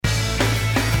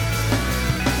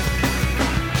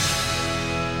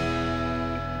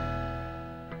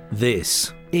This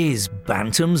is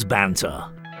Bantam's Banter,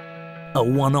 a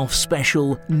one-off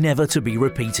special never to be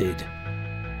repeated.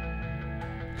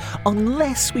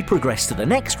 Unless we progress to the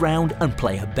next round and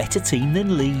play a better team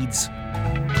than Leeds.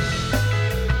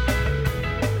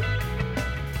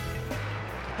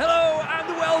 Hello and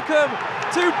welcome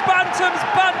to Bantam's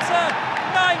Banter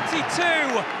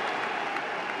 92.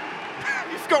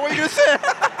 You forgot what you were going to say.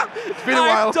 It's been a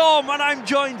while. I'm Dom and I'm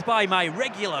joined by my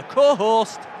regular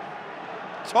co-host,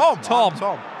 Tom.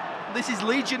 This is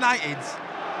Leeds United's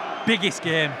biggest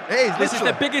game. It is, This is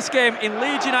literally. the biggest game in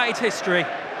Leeds United history,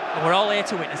 and we're all here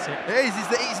to witness it. It is.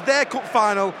 It's their cup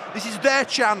final. This is their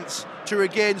chance to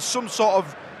regain some sort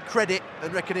of credit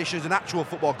and recognition as an actual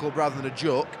football club rather than a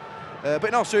joke. But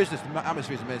in all seriousness, the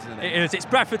atmosphere is amazing, isn't it? It is. It's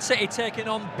Bradford City taking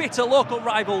on bitter local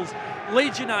rivals,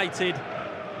 Leeds United,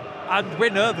 and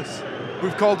we're nervous.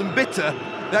 We've called them bitter.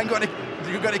 They haven't got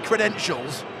any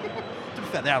credentials. To be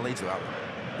fair, they are Leeds, though.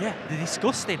 Yeah, they're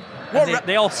disgusting. What And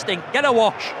they all stink. Get a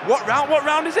wash. What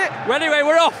round is it? Well, anyway,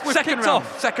 we're off. We're Second kicked round.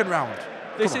 off. Second round.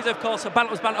 This is, of course, a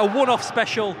Bantam's Banter one-off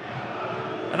special.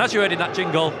 And as you heard in that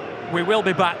jingle, we will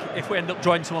be back if we end up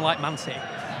joining someone like Man City.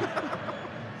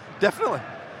 Definitely.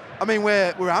 I mean,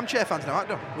 we're armchair fans now, aren't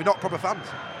we? We're not proper fans.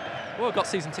 Well, we've got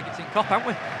season tickets in COP, haven't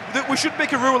we? We should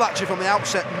make a rule, actually, from the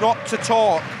outset not to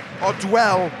talk or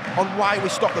dwell on why we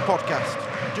stopped the podcast.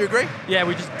 Do you agree? Yeah,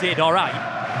 we just did all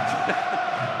right.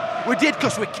 We did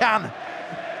because we can.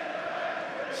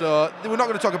 So we're not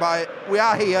going to talk about it. We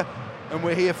are here, and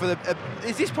we're here for the.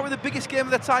 Is this probably the biggest game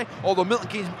of the tie? Although Milton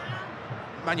Keynes,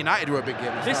 Man United were a big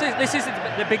game. This is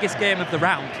the biggest game of the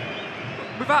round,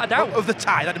 without a doubt. Of the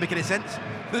tie. That didn't make any sense.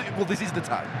 Well, this is the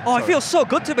tie. Oh, Sorry. it feels so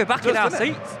good to be back in our Doesn't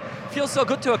it? seats. It feels so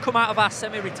good to have come out of our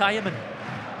semi-retirement.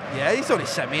 Yeah, it's only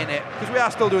semi, isn't it? Because we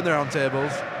are still doing the round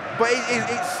tables. But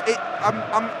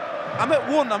I'm at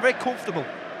one. I'm very comfortable.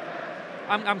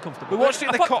 I'm comfortable. We watched it in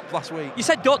I the thought- COP last week. You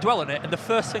said don't dwell on it, and the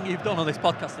first thing you've done on this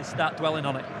podcast is start dwelling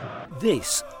on it.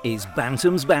 This is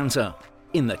Bantam's Banter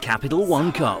in the Capital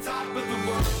One Cup. Are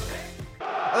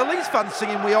the Leeds fans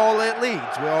singing "We All Hate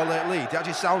Leeds"? We all hate Leeds. It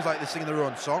actually sounds like they're singing their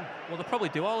own song. Well, they probably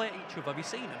do all hate each other. Have you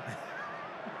seen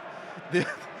them?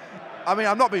 I mean,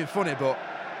 I'm not being funny, but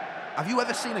have you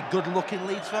ever seen a good-looking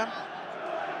Leeds fan?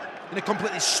 In a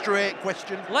completely straight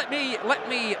question. Let me.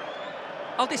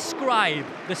 I'll describe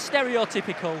the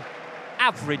stereotypical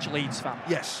average Leeds fan.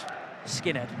 Yes.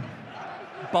 Skinhead,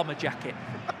 bomber jacket,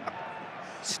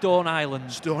 Stone Island,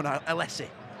 Stone Island, Alessi.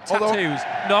 tattoos.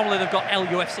 Normally they've got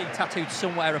LUFC tattooed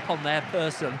somewhere upon their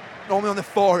person. Normally on the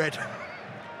forehead.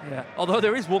 Yeah. Although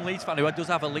there is one Leeds fan who does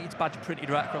have a Leeds badge printed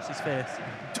right across his face.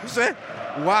 Does it?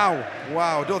 Wow.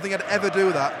 Don't think I'd ever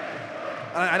do that.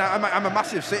 And I'm a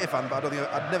massive City fan, but I don't think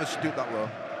I'd never stoop that low.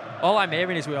 All I'm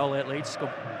hearing is we all hate Leeds scum.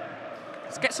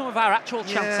 Let's get some of our actual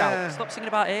chants Yeah. out. Stop singing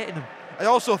about hating them. I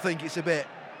also think it's a bit.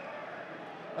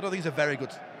 I don't think it's a very good.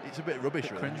 It's a bit rubbish,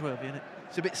 really. Cringeworthy, isn't it?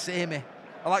 It's a bit samey.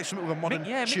 I like something with a modern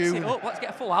Mix tune it up. Let's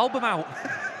get a full album out.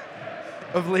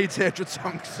 of Leeds hatred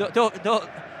songs. So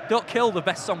don't kill the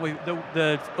best song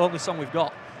the only song we've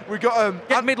got. We got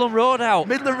Get Midland Road out.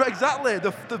 Midland, exactly,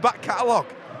 the back catalogue.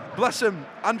 Bless him,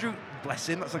 Andrew. Bless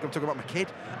him. That's like I'm talking about my kid.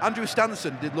 Andrew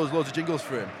Stanson did loads of jingles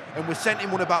for him, and we sent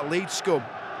him one about Leeds scum.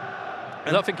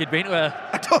 I don't think he'd been to a.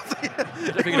 I don't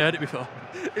think He'd heard it before.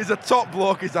 He's a top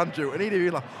bloke, is Andrew, and he'd be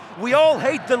like, "We all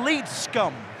hate the Leeds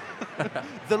scum.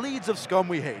 The Leeds of scum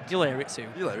we hate." You'll hear it soon.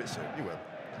 You'll hear it soon. You will.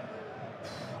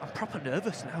 I'm proper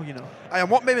nervous now, you know. And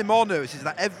what made me more nervous is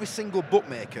that every single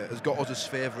bookmaker has got us as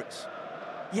favourites.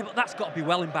 Yeah, but that's got to be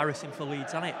well embarrassing for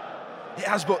Leeds, hasn't it? It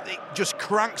has, but it just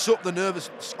cranks up the nervous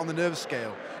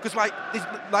scale. Because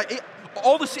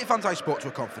all the City fans I spoke to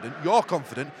are confident. You're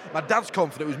confident. My dad's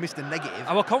confident. Who's Mr. Negative.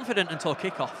 I was confident until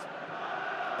kick-off.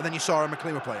 And then you saw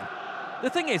McLean were playing. The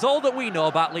thing is, all that we know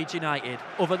about Leeds United,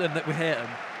 other than that we hate them,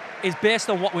 is based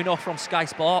on what we know from Sky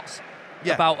Sports.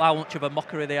 Yeah. About how much of a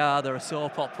mockery they are. They're a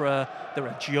soap opera. They're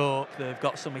a joke. They've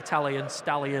got some Italian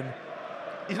stallion.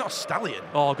 He's not a stallion.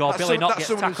 Oh, God, Billy Knott gets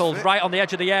tackled right on the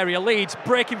edge of the area. Leeds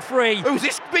breaking free. Who's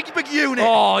this big unit?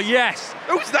 Oh, yes.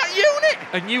 Who's that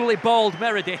unit? A newly bald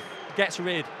Meredith gets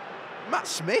rid. Matt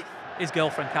Smith. His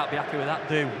girlfriend can't be happy with that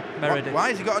do, Meredith. Why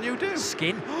has he got a new do?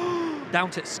 Skin. Down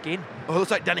to skin. Oh,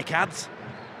 looks like Danny Cads.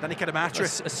 Danny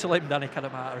Cadamatri. A slim Danny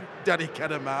Cadamatri. Danny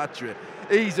Cadamatri.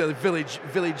 He's a village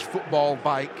football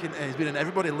bike. And he's been in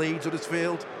everybody Leeds,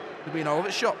 Huddersfield. He's been all over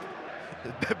the shop.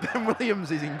 Ben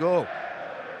Williams is in goal.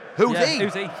 Who's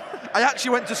he? I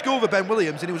actually went to school with Ben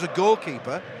Williams and he was a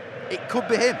goalkeeper. It could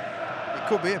be him.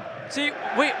 See,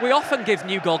 we often give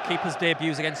new goalkeepers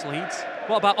debuts against Leeds.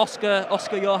 What about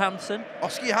Oscar Johansson?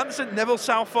 Oscar Johansson, Neville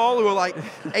Southall, who were like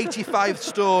 85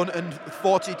 stone and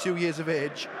 42 years of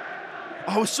age.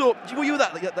 Were you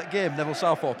at that game Neville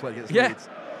Southall played against Leeds?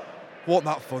 Wasn't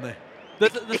that funny? The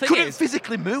he thing couldn't is,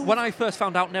 physically move. When I first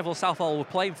found out Neville Southall were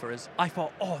playing for us, I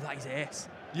thought, oh, that is ace.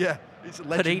 Yeah, it's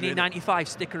legendary. Panini 95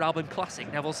 sticker album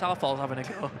classic. Neville Southall's having a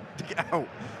go. To get out.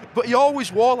 But he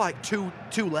always wore like two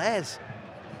layers.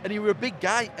 And he was a big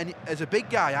guy, and as a big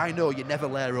guy, I know you never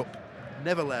layer up.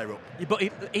 Never layer up. Yeah, but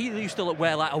he used to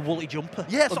wear like a woolly jumper.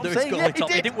 Yes, under I'm his saying, goalie top.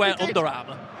 He didn't wear Under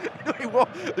Armour.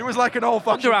 It was like an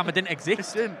old-fashioned... Under Armour didn't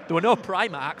exist. It didn't. There were no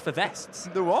Primark for vests.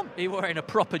 There were. He was wearing a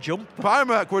proper jumper.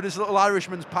 Primark were this little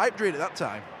Irishman's pipe dream at that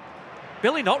time.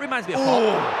 Billy Knott reminds me of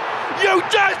Hop. You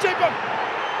dare say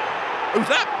Who's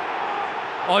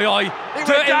that? Oi, oi.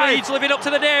 Dirty Leeds living up to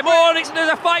the name. Oh, and there's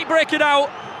a fight breaking out.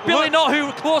 Billy Knott,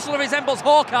 who closely resembles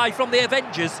Hawkeye from the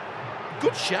Avengers.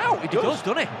 Good shout. He does,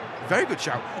 doesn't he? Very good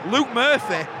shout. Luke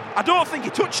Murphy, I don't think he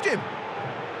touched him.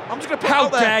 I'm just going to put How it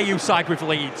out there. dare you side with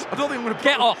Leeds? I don't think I'm going to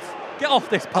Get off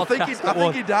this podcast. I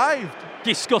think he dived.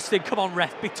 Disgusting. Come on,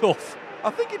 ref, be tough.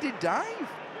 I think he did dive.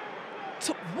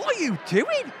 So, what are you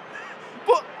doing?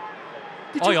 But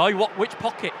oi, which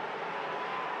pocket?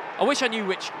 I wish I knew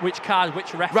which card,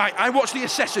 which ref. Right, I watched the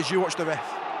assessors, you watch the ref.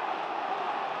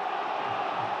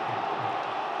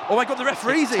 Oh my God, the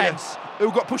referee's here,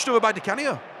 who got pushed over by Di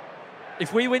Canio.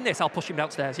 If we win this, I'll push him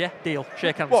downstairs, yeah? Deal.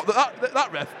 Shake hands. What, that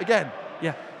ref, again?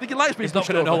 Yeah. Think he likes being He's not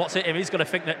pushed going to know over. what's hit him. He's going to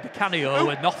think that Di Canio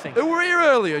were nothing. Who were here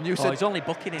earlier and you said... he's only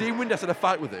booking him. Dean Windass had a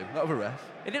fight with him, not with a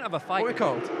ref. He didn't have a fight. What were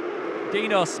we called?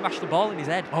 Dino smashed the ball in his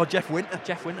head. Oh, Jeff Winter.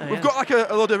 We've got like a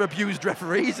load of abused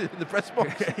referees in the press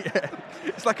box. Yeah.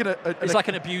 It's like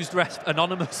an abused ref,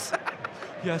 anonymous.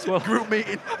 Yes, well, group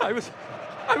meeting. I was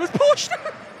pushed.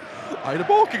 I had a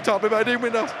ball kicked out by Dean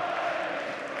Windass.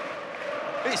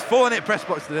 It's full in it, press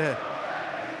box today.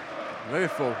 Very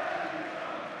full.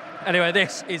 Anyway,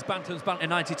 this is Bantam's Banter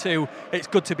 92. It's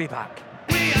good to be back.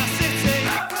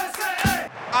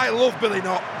 I love Billy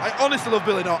Knott. I honestly love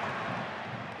Billy Knott.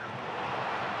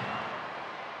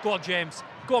 Go on, James.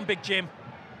 Go on, Big Jim.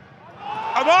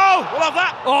 A ball! We'll have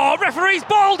that. Oh, referee's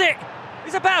balled it.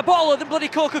 He's a better baller than bloody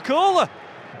Coca-Cola.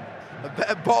 A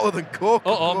better baller than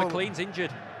Coca-Cola. McLean's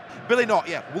injured. Billy Knott,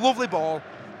 yeah. Lovely ball.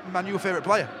 My new favourite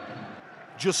player.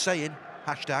 Just saying,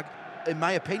 hashtag, in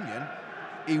my opinion,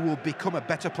 he will become a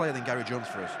better player than Gary Jones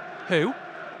for us. Who?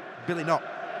 Billy Knott.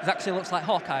 He actually looks like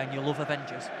Hawkeye and you love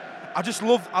Avengers. I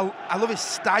love his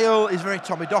style. He's very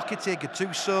Tommy Docherty,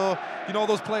 Gattuso. You know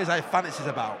those players I have fantasies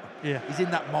about? Yeah. He's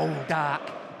in that mould. Dark.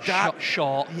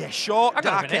 Short. Yeah, short, I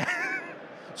got dark hair.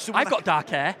 I've got dark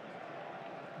hair.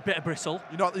 Bit of bristle.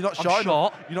 You're not short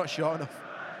enough. You're not short enough.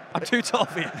 I'm too tall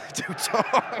for you. Too tall.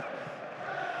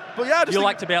 But yeah, you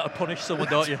like to be able to punish someone,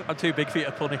 don't you? I'm too big for you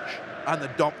to punish. And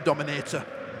the dominator.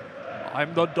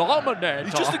 I'm the dominator.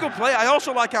 He's just a good player. I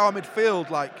also like our midfield,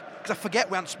 because I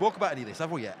forget we haven't spoke about any of this,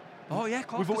 have we yet? Oh yeah, of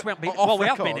course. We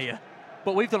have been here,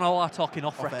 but we've done all our talking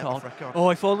off record. Oh,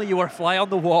 if only you were a fly on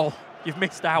the wall. You've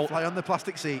missed out. Fly on the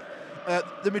plastic seat.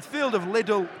 The midfield of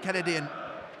Liddell, Kennedy, and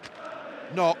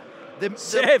Knott.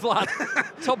 Save, lad.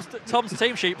 Tom's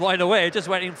team sheet blowing away, just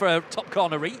went in for a top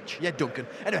corner reach. Yeah, Duncan.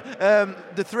 Anyway,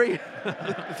 the three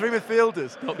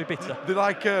midfielders. Don't be bitter.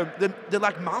 They're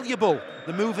like malleable.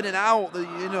 They're moving in and out.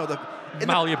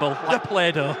 Malleable, like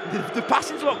Play-Doh. The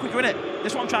passing's a lot quicker, isn't it?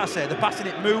 That's what I'm trying to say. The passing,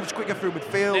 it moves quicker through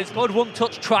midfield. It's good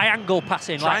one-touch triangle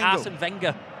passing, like Arsene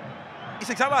Wenger. It's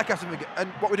exactly like Arsene Wenger. And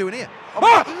what we're doing here.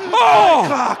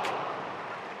 Clark!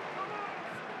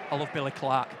 I love Billy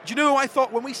Clark. Do you know who I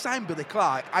thought when we signed Billy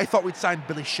Clark? I thought we'd signed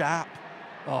Billy Sharp.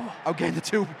 Oh, I'm getting the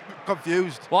two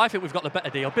confused. Well, I think we've got the better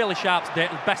deal. Billy Sharp's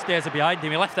best days are behind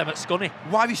him. He left them at Scunny.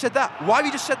 Why have you said that? Why have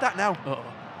you just said that now? Uh-oh.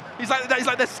 He's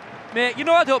like this. Mate, you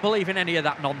know I don't believe in any of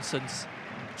that nonsense.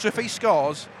 So if he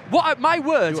scores... My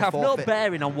words have no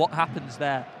bearing on what happens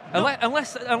there. No.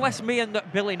 Unless me and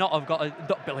Billy Knott have got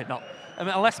not Billy Knott.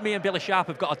 Unless me and Billy Sharp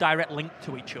have got a direct link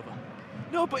to each other.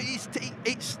 No, but it's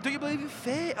do you believe in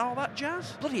fate and all that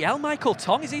jazz? Bloody hell, Michael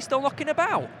Tong, is he still knocking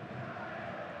about?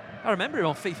 I remember him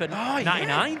on FIFA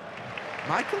 99. Yeah.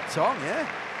 Michael Tong, yeah.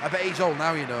 I bet he's old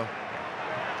now, you know.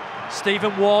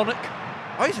 Stephen Warnock.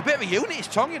 Oh, he's a bit of a unit, he's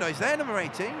Tong, you know. He's there, number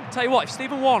 18. Tell you what, if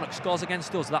Stephen Warnock scores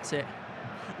against us, that's it.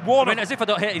 Warnock. As if I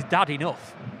don't hate his dad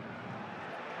enough.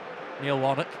 Neil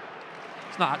Warnock.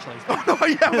 It's not actually his dad. Oh, no,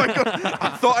 yeah, my God.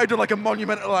 I thought I'd done like a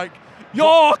monumental,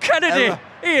 Yo, Kennedy!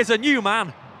 He is a new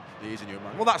man. He is a new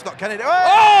man. Well, that's not Kennedy.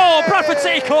 Oh, Bradford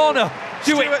City corner.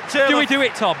 Do we do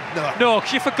it, Tom? No,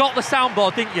 because you forgot the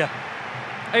soundboard, didn't you?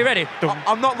 Are you ready?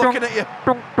 I'm not looking at you.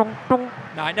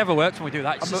 No, it never works when we do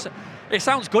that. It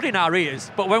sounds good in our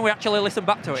ears, but when we actually listen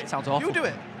back to it, it sounds awful. You do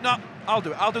it. No, I'll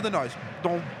do it. I'll do the noise.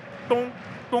 Dong, dong,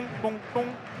 dong, dong,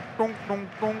 dong, dong, dong,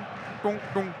 dong.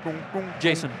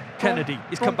 Jason Kennedy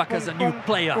is come back as a new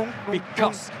player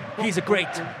because he's a great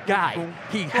guy.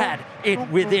 He had it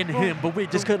within him, but we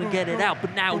just couldn't get it out.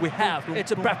 But now we have.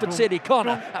 It's a Bradford City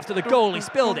corner. After the goal, he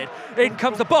spilled it. In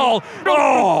comes the ball.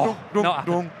 Oh, not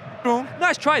happened.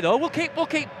 Nice try though. We'll keep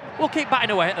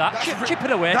batting away at that. Chipping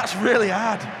away. That's really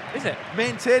hard. Is it?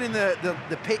 Maintaining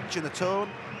the pitch and the tone.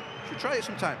 Should try it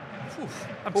sometime.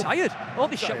 I'm tired. All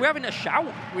this we're having a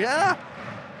shout. We are.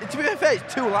 To be fair,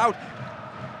 it's too loud.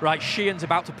 Right, Sheehan's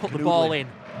about to put the ball in.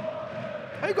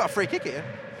 Oh, you got a free kick here.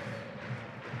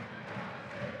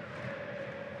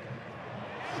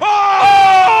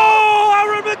 Oh!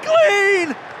 Aaron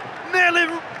McLean! Nearly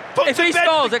put if to he bed.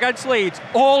 scores against Leeds,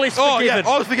 all is forgiven. Yeah,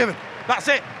 all is forgiven. That's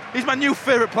it. He's my new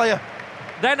favourite player.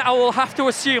 Then I will have to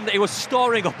assume that he was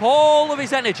storing up all of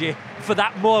his energy for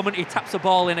that moment he taps the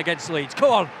ball in against Leeds. Come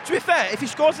on. To be fair, if he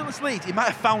scores against Leeds, he might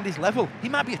have found his level. He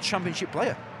might be a championship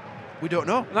player. We don't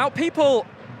know. Now, people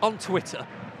on Twitter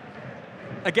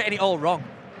are getting it all wrong.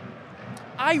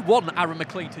 I want Aaron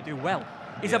McLean to do well.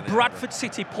 He's a Bradford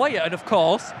City player, and of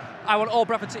course, I want all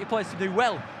Bradford City players to do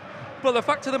well. But the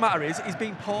fact of the matter is, he's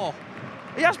been poor.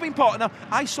 He has been poor. Now,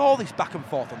 I saw this back and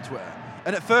forth on Twitter,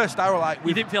 and at first I was like...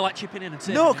 You didn't feel like chipping in and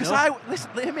saying... No, because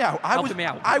listen, hear me out.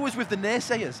 I was with the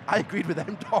naysayers. I agreed with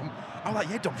them, Dom. I was like,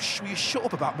 yeah, Dom, will you shut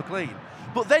up about McLean?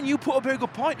 But then you put a very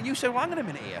good point, and you said, well, hang on a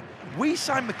minute here. We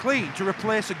signed McLean to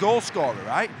replace a goal scorer,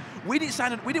 right? We didn't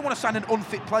want to sign an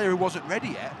unfit player who wasn't ready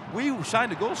yet. We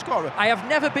signed a goal scorer. I have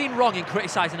never been wrong in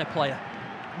criticising a player.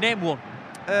 Name one.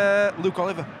 Luke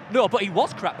Oliver. No, but he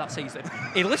was crap that season.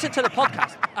 He listened to the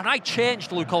podcast, and I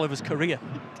changed Luke Oliver's career.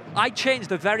 I changed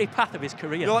the very path of his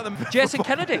career. Jason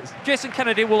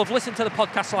Kennedy will have listened to the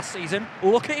podcast last season.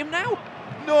 Look at him now.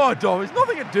 No, Dom, it's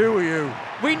nothing to do with you.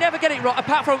 We never get it wrong.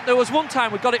 Apart from there was one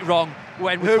time we got it wrong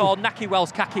when we called Naki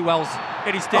Wells Khaki Wells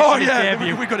in his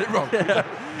debut. We got it wrong.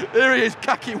 Here he is,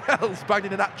 Khaki Wells,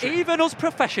 banging an hat-trick. Even us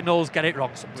professionals get it wrong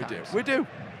sometimes. We do.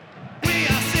 We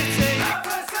are City.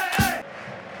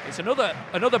 It's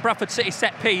another Bradford City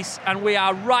set piece, and we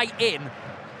are right in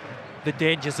the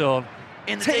danger zone.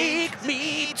 Take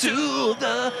me to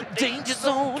the danger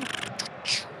zone.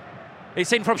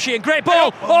 It's in from Sheehan. Great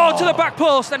ball. Oh, to the back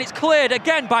post, and it's cleared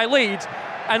again by Leeds.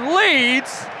 And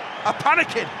Leeds are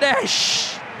panicking.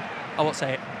 I won't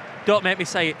say it. Don't make me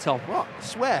say it, Tom. What? I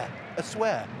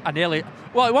swear. I nearly...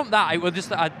 Well, it wasn't that. It was just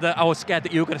that I was scared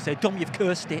that you were going to say, Dom, you've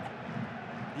cursed it.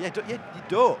 You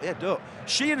don't.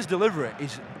 Sheehan's delivery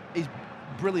is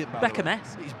brilliant, by Beckham the way.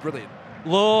 S. He's brilliant.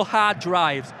 Low, hard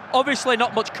drives. Obviously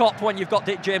not much cop when you've got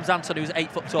Dick James Anson, who's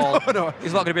 8 foot tall. No.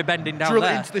 He's not going to be bending down Drill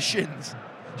there. it into the shins.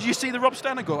 Did you see the Rob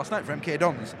Steiner goal last night for MK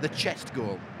Dons? The chest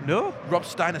goal. No. Rob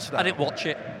Steiner style. I didn't watch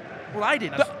it. Well, I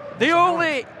didn't. The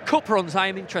only cup runs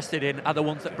I'm interested in are the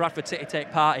ones that Bradford City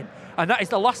take part in. And that is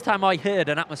the last time I heard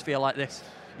an atmosphere like this.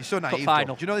 You're so naive.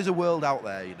 Final. Do you know there's a world out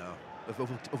there, you know, of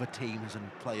other teams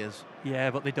and players? Yeah,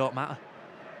 but they don't matter.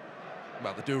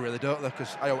 Well, they do really, don't they?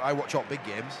 Because I watch all big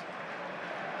games.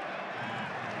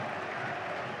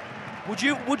 Would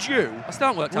you? I still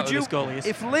haven't worked out who this goalie is.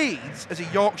 If Leeds, as a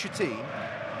Yorkshire team,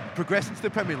 progressed into the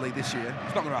Premier League this year,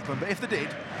 it's not going to happen, but if they did,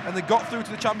 and they got through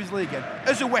to the Champions League again,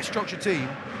 as a West Yorkshire team,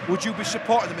 would you be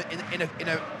supporting them in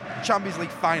a Champions League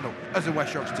final as a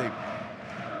West Yorkshire team?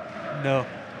 No.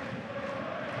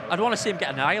 I'd want to see him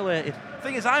get annihilated. The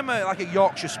thing is, I'm like a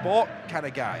Yorkshire sport kind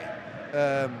of guy,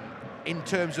 in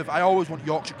terms of I always want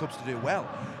Yorkshire clubs to do well.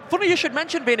 Funny you should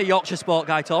mention being a Yorkshire sport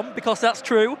guy, Tom, because that's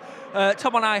true.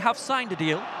 Tom and I have signed a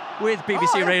deal with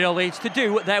BBC Radio Leeds to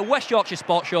do their West Yorkshire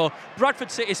Sports Show,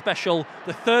 Bradford City Special,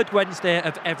 the third Wednesday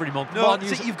of every month. No,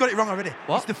 you've got it wrong already.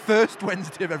 What? It's the first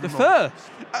Wednesday of every month. The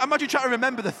first? Imagine trying to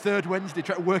remember the third Wednesday,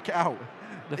 trying to work it out.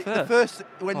 The first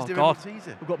Wednesday of every month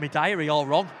season. I've got my diary all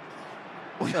wrong.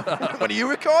 When are you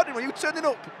recording? When are you turning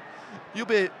up? You'll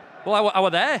be... Well, I were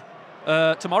there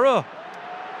tomorrow.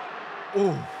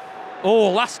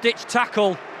 Oh, last-ditch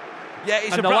tackle. Yeah,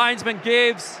 and the linesman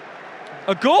gives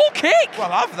a goal kick. Well,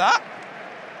 have that.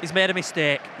 He's made a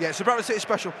mistake. Yeah, it's a Bradford City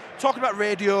Special. Talking about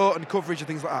radio and coverage and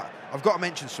things like that, I've got to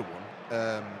mention someone.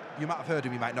 You might have heard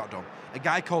him, you might not have done. A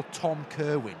guy called Tom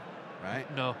Kerwin, right?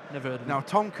 No, never heard of him. Now,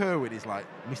 Tom Kerwin is like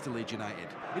Mr. Leeds United.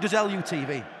 He does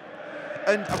LUTV.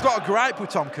 And I've got a gripe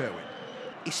with Tom Kerwin.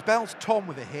 He spells Tom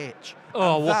with a H.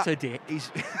 Oh, what a dick.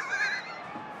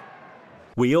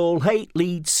 We all hate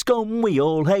Leeds scum, we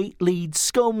all hate Leeds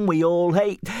scum, we all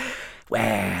hate...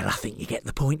 Well, I think you get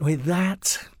the point with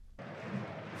that.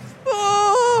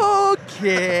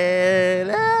 Okay.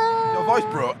 Your voice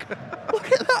broke. Look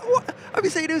at that. What? Have you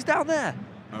seen who's down there?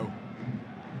 Oh.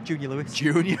 Junior Lewis.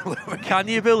 Junior Lewis. Can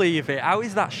you believe it? How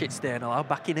is that shit stain allowed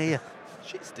back in here?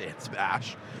 Shit stains, a bit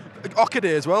ash.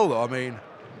 Ockaday as well, though. I mean,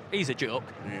 He's a joke.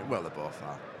 yeah, well, they're both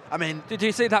are. I mean, Did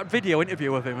you see that video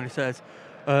interview of him when he says,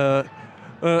 I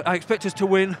expect us to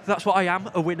win. That's what I am,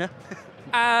 a winner.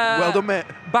 well done, mate.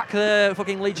 Back the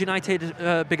fucking Leeds United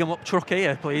big 'em up truck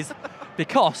here, please.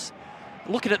 Because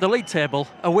looking at the league table,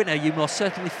 a winner you most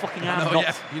certainly fucking are No, not.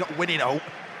 yeah, you're not winning out.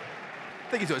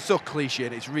 I think it's so cliche,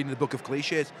 and it's reading the book of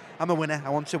cliches. I'm a winner. I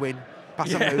want to win.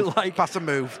 Pass Yeah, a move. like- Pass a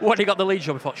move. When he got the league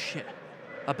job, I thought, shit,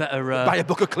 I better Buy a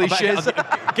book of I better cliches.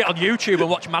 get on YouTube and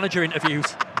watch manager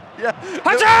interviews. yeah.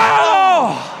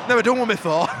 Hazard! Never done one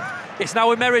before. It's now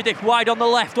with Meredith, wide on the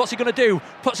left. What's he going to do?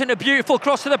 Puts in a beautiful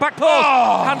cross to the back post.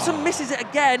 Oh! Hansen misses it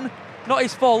again. Not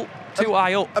his fault. Too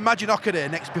high up. Imagine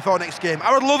Ockaday before next game.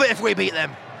 I would love it if we beat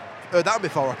them. Heard that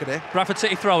before Ockaday. Bradford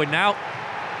City throwing now.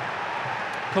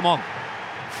 Come on.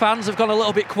 Fans have gone a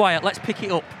little bit quiet. Let's pick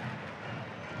it up.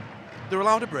 They're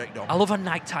allowed a breakdown. I love a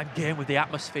nighttime game with the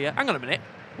atmosphere. Hang on a minute.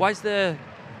 Why is the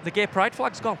gay pride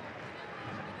flag's gone?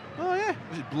 Oh yeah,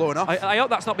 was it blowing off? I hope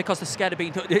that's not because they're scared of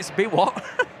being... It's been what?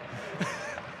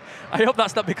 I hope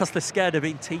that's not because they're scared of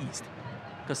being teased.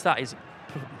 Because that is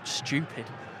stupid.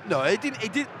 No, it didn't.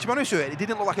 It did. To be honest with you, it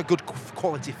didn't look like a good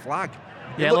quality flag.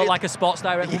 Yeah, it looked like a Sports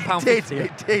Direct £1.50. It did.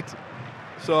 It did.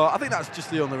 So I think that's just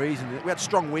the only reason. We had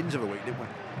strong winds of a week, didn't we?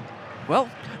 Well,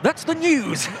 that's the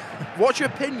news. What's your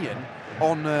opinion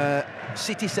on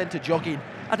city centre jogging?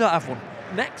 I don't have one.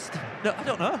 Next? No, I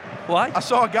don't know. Why? I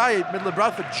saw a guy in middle of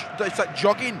Bradford. It's like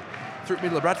jogging through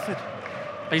middle of Bradford.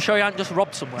 Are you sure you hadn't just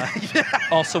robbed somewhere?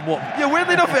 Or someone? Yeah,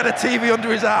 weirdly enough, he had a TV under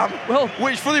his arm. Well,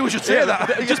 which funny we should say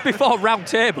that. Just before round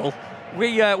table,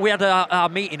 we had our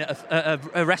meeting at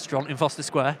a restaurant in Foster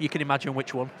Square. You can imagine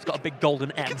which one. It's got a big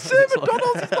golden M. You can say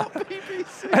McDonald's, it's not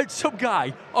BBC. And some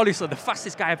guy, honestly, the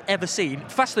fastest guy I've ever seen,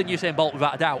 faster than Usain Bolt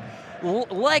without a doubt,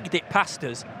 legged it past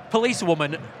us.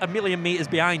 Policewoman a million metres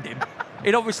behind him.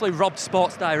 He'd obviously robbed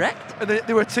Sports Direct. And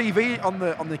there were TV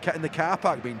in the car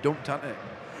park being dumped, hadn't it?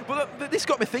 But this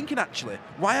got me thinking, actually.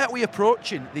 Why aren't we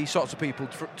approaching these sorts of people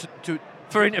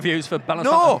For interviews for Balance?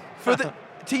 No, for the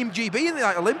Team GB in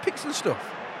the Olympics and stuff.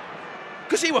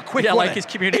 Because he were quick. Yeah, wasn't like his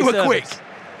community He were service. quick.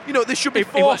 You know, they should be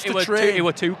forced to train. He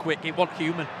were too quick. He wasn't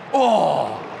human.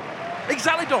 Oh,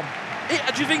 exactly, Dom.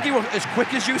 Do you think he was as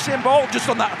quick as Usain Bolt just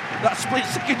on that split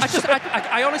second?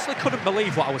 I honestly couldn't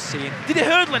believe what I was seeing. Did he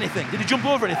hurdle anything? Did he jump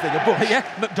over anything? A bush? Yeah,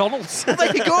 McDonald's. Well,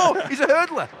 there you go. He's a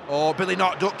hurdler. Oh, Billy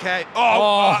Knott, Duck K.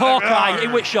 Oh, Hawkeye,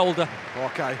 in which shoulder?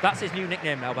 Hawkeye. That's his new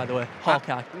nickname now, by the way.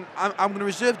 Hawkeye. I'm going to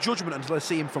reserve judgment until I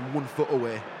see him from 1 foot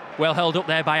away. Well held up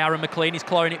there by Aaron McLean. He's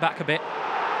clawing it back a bit.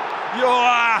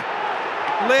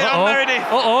 Late on Meredith.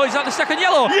 Is that the second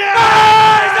yellow? Yeah!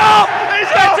 He's up!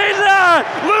 It's in there!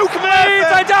 Luke Murphy!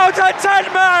 Leeds are down to 10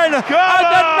 men! Come and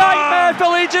the on! nightmare for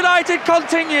Leeds United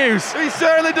continues! He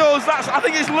certainly does. I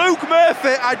think it's Luke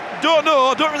Murphy. I don't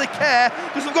know. I don't really care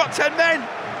because we've got 10 men.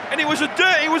 And he was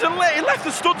late. He left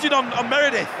the stunting on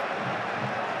Meredith.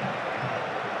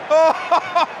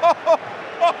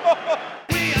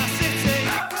 We are City.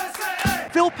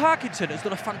 Phil Parkinson has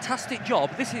done a fantastic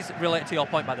job. This is related to your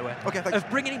point, by the way. Okay, thanks. Of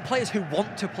bringing in players who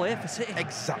want to play for City.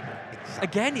 Exactly.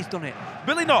 Again, he's done it.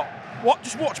 Billy Knott.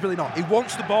 Just watch Billy Knott. He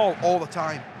wants the ball all the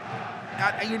time.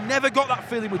 And you never got that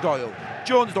feeling with Doyle.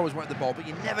 Jones always wanted the ball, but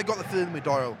you never got the feeling with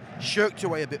Doyle. Shirked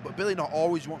away a bit, but Billy Knott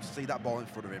always wants to see that ball in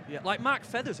front of him. Yeah, like Mark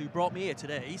Feathers, who brought me here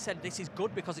today, he said this is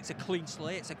good because it's a clean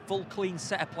slate. It's a full, clean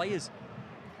set of players.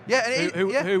 Yeah, and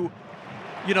Who,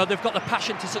 you know, they've got the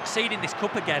passion to succeed in this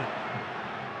cup again.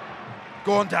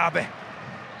 Go on, Derby.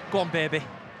 Go on, baby.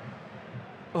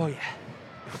 Oh, yeah.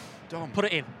 Dom. Put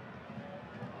it in.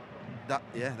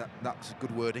 That's good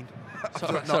wording.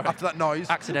 Sorry. After that noise.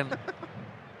 Accident.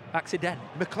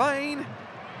 McLean.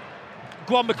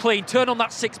 Go on, McLean. Turn on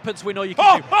that sixpence we know you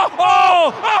can do.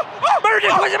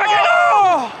 Meredith, where's it back in?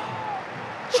 Oh!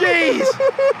 Jeez.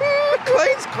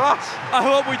 McLean's class. I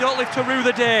hope we don't live to rue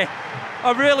the day.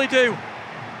 I really do.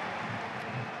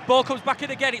 Ball comes back in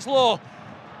again. It's low.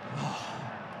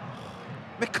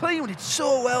 McLean did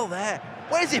so well there.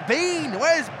 Where's he been?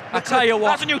 I tell you what.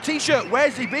 That's a new T-shirt.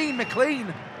 Where's he been,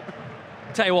 McLean?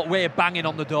 Tell you what, we're banging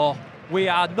on the door. We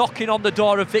are knocking on the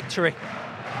door of victory.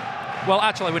 Well,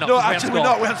 actually, we're not. No, actually, we're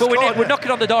not. We haven't scored we're yet.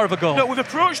 knocking on the door of a goal. No, we've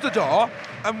approached the door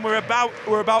and we're about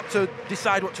to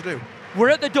decide what to do. We're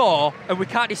at the door and we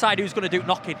can't decide who's going to do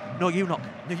knocking. No, you knock.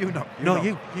 No, you knock. No, knock.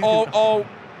 you do knock. Or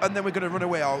and then we're going to run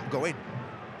away or go in.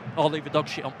 Or leave the dog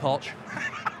shit on porch.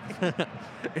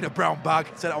 In a brown bag,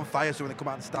 set it on fire so when they come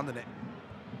out and stand in it.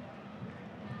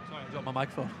 Sorry, I dropped my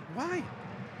microphone. Why?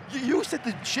 You said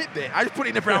the shit bit. I just put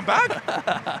it in a brown bag.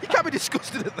 You can't be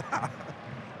disgusted at that.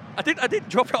 I didn't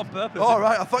drop it on purpose. All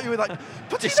right, I thought you were like,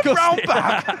 put it in a brown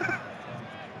bag.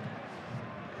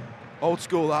 Old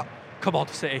school, that. Come on,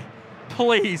 City.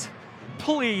 Please.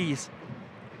 Please.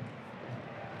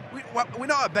 We're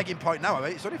not at a begging point now, are we?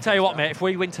 It's only Tell you what, mate, if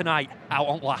we win tonight, out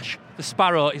on Lash, the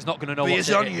Sparrow is not going to know what's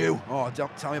Beer's on you. Oh,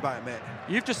 don't tell me about it, mate.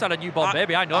 You've just had a newborn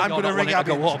baby. I know I'm you're going to ring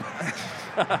Abby.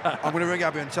 Abby. I'm going to ring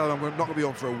Abby and tell her I'm not going to be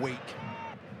on for a week.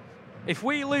 If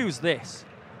we lose this,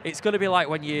 it's going to be like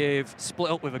when you've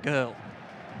split up with a girl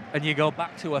and you go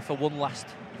back to her for one last,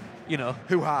 you know,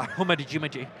 hoo-ha.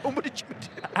 Hummedy-jimmy. Hummedy-jimmy.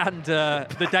 And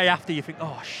the day after you think,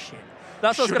 oh, shit.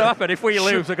 That's what's going to happen. If we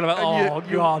lose, we're going to be like, oh,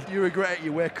 God. You regret it,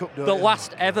 you wake up, don't The you?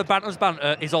 last ever Bantam's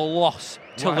Banter is a loss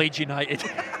to Leeds United.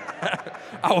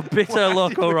 Our bitter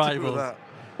local rivals.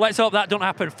 Let's hope that don't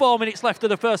happen. 4 minutes left of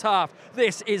the first half.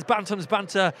 This is Bantam's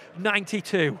Banter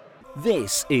 92.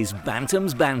 This is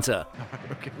Bantam's Banter.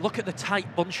 Look at the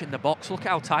tight bunch in the box. Look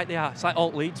how tight they are. It's like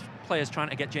all Leeds players trying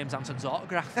to get James Anson's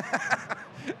autograph.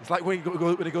 It's like when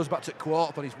he goes back to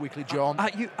Co-op on his weekly jaunt. Are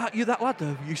you that lad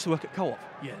who used to work at Co-op?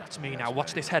 Yeah, that's me now.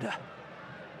 Watch this header.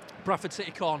 Bradford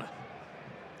City corner.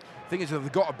 Thing is,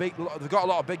 they've got a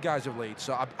lot of big guys of Leeds,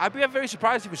 so I'd be very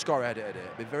surprised if we score a header today.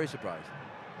 I'd be very surprised.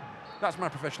 That's my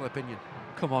professional opinion.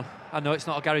 Come on. I know it's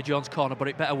not a Gary Jones corner, but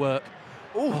it better work.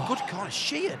 Oh, good corner.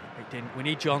 Sheehan. It didn't. We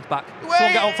need Jones back.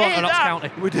 Someone get on front of Notts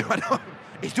County. We do, I know.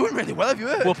 He's doing really well, have you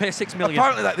heard? We'll pay $6 million.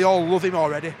 Apparently, like, they all love him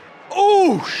already.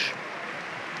 Oosh!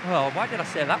 Oh, why did I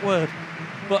say that word?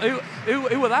 But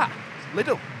who were that?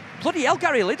 Liddell. Bloody hell,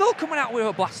 Gary Liddell coming out with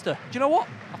a blaster. Do you know what?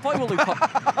 I thought he were Luke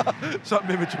Oliver. It's that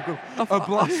mimicry. A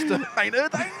blaster. I ain't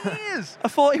heard that in years. I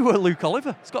thought he were Luke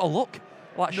Oliver. He's got a look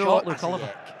like short Luke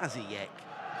Oliver. Has he yet?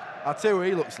 I'll tell you what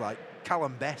he looks like.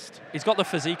 Callum Best. He's got the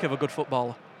physique of a good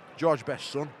footballer. George Best's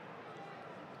son.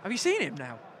 Have you seen him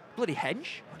now? Bloody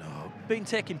hench. I know. Been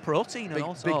taking protein and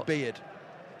all sorts. Big beard.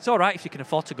 It's all right if you can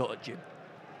afford to go to the gym.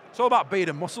 It's all about beard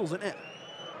and muscles, isn't it?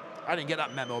 I didn't get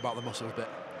that memo about the muscles bit.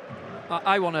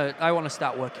 I want to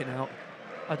start working out.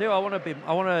 I do.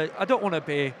 I don't want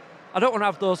to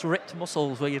have those ripped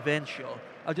muscles where your veins show.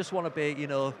 I just want to be, you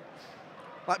know,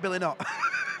 like Billy Knott.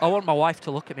 I want my wife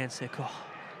to look at me and say, "Oh,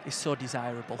 he's so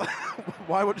desirable."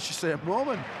 Why wouldn't she say a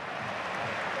moment?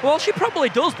 Well, she probably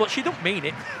does, but she don't mean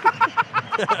it.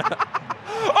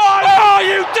 Oh,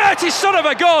 you dirty son of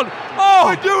a gun! Oh,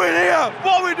 what are we doing here?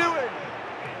 What are we doing?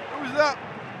 Who's that?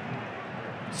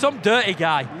 Some dirty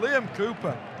guy. Liam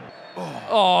Cooper.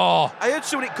 Oh. I heard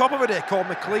someone at Cop over there called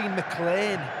McLean.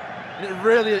 And it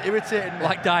really irritated me.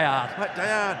 Like Die Hard. Like Die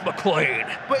Hard. McLean.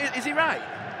 But is he right?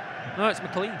 No, it's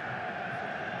McLean.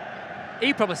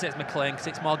 He probably says McLean because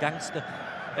it's more gangster.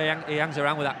 He hangs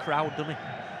around with that crowd, doesn't he?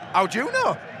 How do you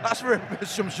know? That's very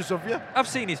assumptuous of you. I've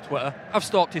seen his Twitter. I've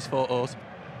stalked his photos.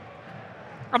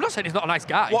 I'm not saying he's not a nice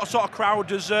guy. What sort of crowd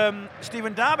does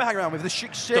Stephen Darby hang around with? The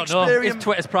Shakespearean... Don't know. His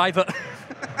Twitter's private.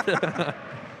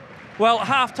 Well,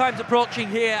 half-time's approaching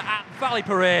here at Valley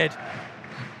Parade.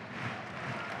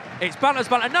 It's Bantam's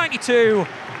Banter 92,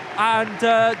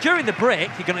 and during the break,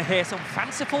 you're going to hear some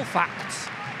fanciful facts.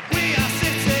 We are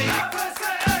City.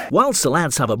 Whilst the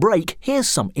lads have a break, here's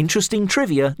some interesting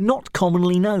trivia not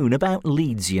commonly known about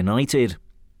Leeds United.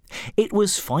 It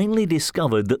was finally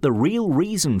discovered that the real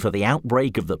reason for the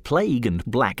outbreak of the Plague and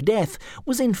Black Death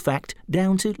was in fact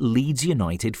down to Leeds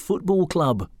United Football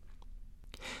Club.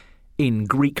 In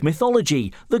Greek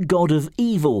mythology, the god of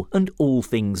evil and all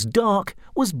things dark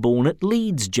was born at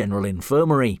Leeds General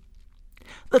Infirmary.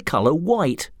 The colour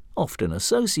white, often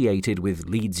associated with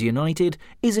Leeds United,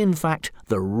 is in fact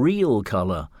the real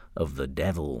colour of the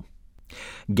devil.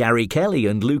 Gary Kelly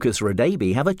and Lucas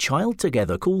Radaby have a child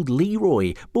together called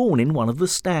Leroy, born in one of the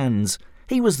stands.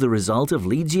 He was the result of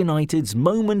Leeds United's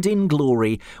moment in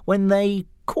glory when they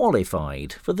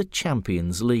qualified for the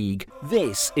Champions League.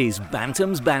 This is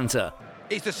Bantam's Banter.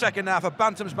 It's the second half of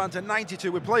Bantam's Banter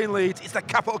 92. We're playing Leeds. It's the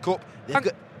Capital Cup.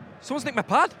 Someone's nicked my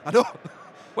pad. I know.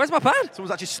 Where's my pad?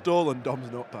 Someone's actually stolen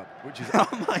Dom's notepad, which is...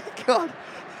 Oh my God.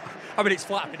 I mean, it's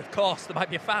flattering, of course. There might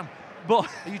be a fan. But...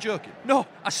 Are you joking? No,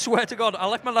 I swear to God, I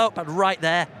left my notepad right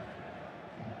there.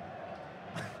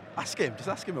 Ask him. Just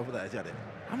ask him over there. Has he had it?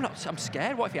 I'm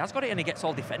scared. What if he has got it and he gets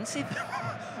all defensive?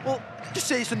 Well, just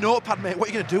say it's a notepad, mate. What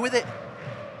are you going to do with it?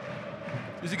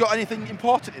 Has he got anything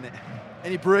important in it?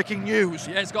 Any breaking news?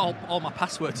 Yeah, it's got all my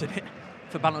passwords in it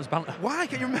for Bantam's Banter. Why?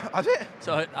 Can you remember? Has it?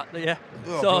 So, yeah.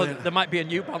 Oh, so brilliant. there might be a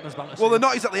new Bantam's Banter. Well, they're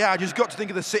not exactly hard. You've got to think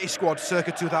of the City squad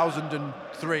circa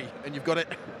 2003, and you've got it.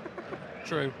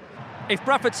 True. If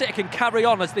Bradford City can carry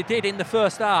on as they did in the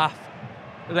first half,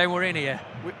 then we're in here.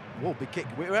 Whoa, big kick.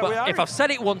 Where But are if we? I've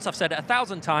said it once, I've said it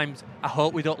 1,000 times. I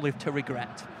hope we don't live to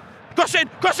regret. Crossing!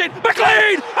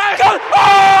 McLean!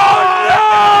 Oh,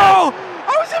 no!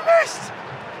 How was it missed?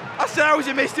 I said how was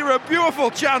it missed? It was a beautiful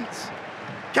chance.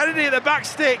 Kennedy at the back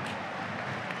stick.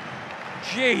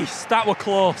 Jeez, that were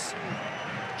close.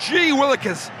 Gee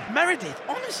Willikers. Meredith,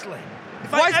 honestly.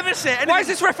 If Why I is- ever say anything... Why is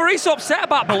this referee so upset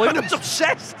about I balloons? was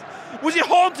obsessed. Was he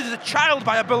haunted as a child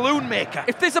by a balloon maker?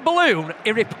 If there's a balloon,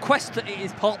 he requests that it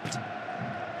is popped.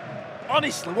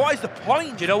 Honestly, what is the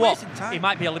point? Do you know what? Wasting time. He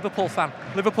might be a Liverpool fan.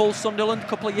 Liverpool, Sunderland, a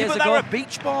couple of Yeah, years but ago. they're a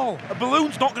beach ball. A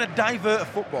balloon's not going to divert a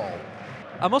football.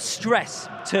 I must stress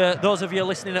to those of you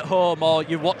listening at home or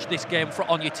you watch this game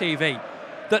on your TV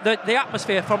that the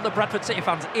atmosphere from the Bradford City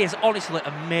fans is honestly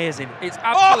amazing. It's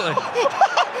absolutely...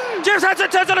 James Hanson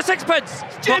turns on a sixpence!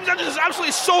 James Anderson's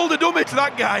absolutely sold a dummy to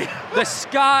that guy. The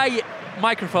Sky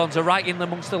microphones are right in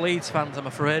amongst the Leeds fans, I'm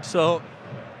afraid. So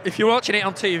if you're watching it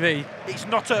on TV... It's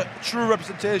not a true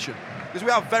representation because we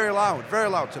are very loud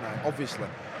tonight, obviously.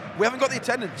 We haven't got the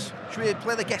attendance. Should we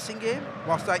play the guessing game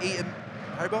whilst I eat a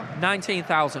Haribo?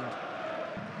 19,000.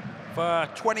 For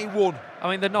 21. I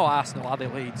mean, they're not Arsenal, are they,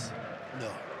 Leeds? No.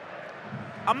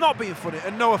 I'm not being funny,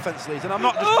 and no offence, Leeds, and I'm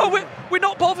not just... Oh, we're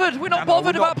not bothered. We're not I know,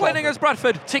 bothered we're not about playing bothered. against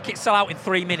Bradford. Tickets sell out in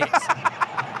 3 minutes.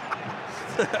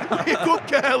 You could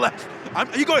care less. Are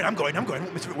you going? I'm going.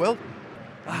 Won't miss it, Will.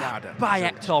 Nada. Bye,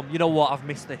 Ektom. You know what? I've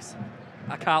missed this.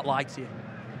 I can't lie to you.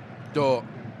 Don't.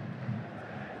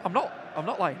 I'm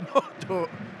not lying.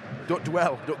 Don't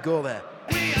dwell. Don't go there.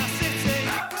 We are City.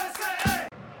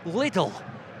 Liddell.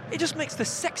 He just makes the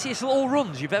sexiest little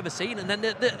runs you've ever seen, and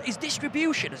then his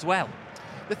distribution as well.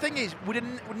 The thing is, we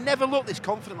never looked this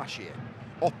confident last year,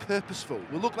 or purposeful.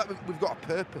 We look like we've got a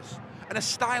purpose and a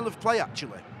style of play,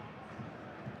 actually.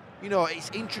 You know, it's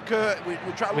intricate. We're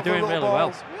trying to We're look for doing little really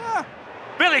balls. well. Yeah.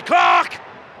 Billy Clark!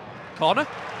 Corner.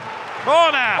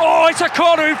 Corner! Oh, it's a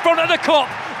corner in front of the cup.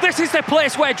 This is the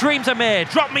place where dreams are made.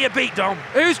 Drop me a beat, Dom.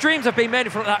 Whose dreams have been made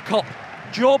in front of that cup?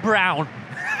 Joe Brown.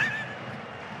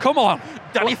 Come on.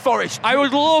 Danny Forrest. I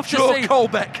would love to Joe see...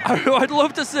 Colbeck. I'd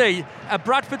love to see a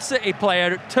Bradford City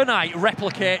player tonight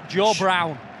replicate Joe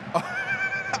Brown.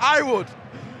 I would.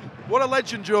 What a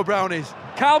legend Joe Brown is.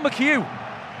 Carl McHugh.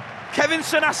 Kevin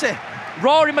Sanassi.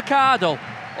 Rory McArdle.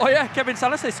 Oh yeah, Kevin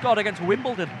Sanassi scored against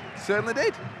Wimbledon. Certainly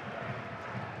did.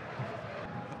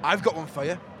 I've got one for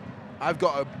you. I've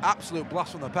got an absolute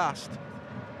blast from the past.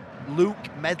 Luke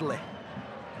Medley.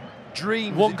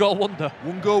 Dreams. One goal wonder.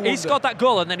 One goal wonder. He scored that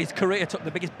goal and then his career took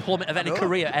the biggest plummet of any know.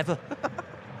 career ever.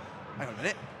 Hang on a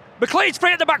minute. McLean's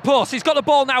free at the back post. He's got the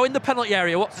ball now in the penalty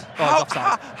area. What's... Oh, he's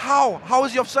offside. How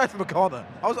is he offside from a corner?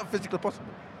 How is that physically possible?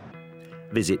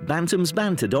 Visit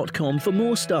bantamsbanter.com for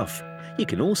more stuff. You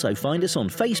can also find us on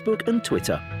Facebook and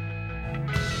Twitter.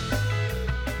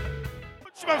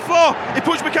 Punched him on the floor. He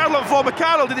punched McArdle on the floor.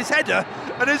 McArdle did his header,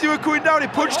 and as he was going down, he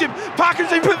punched him.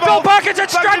 Parkinson Bill Parkinson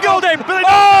strangled him. Billy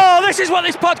Oh, this is what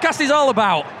this podcast is all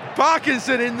about.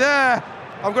 Parkinson in there.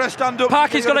 I'm going to stand up.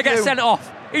 Parkin's going to get do? sent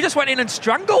off. He just went in and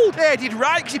strangled. Yeah, he did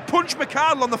right because he punched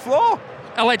McArdle on the floor.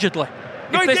 Allegedly.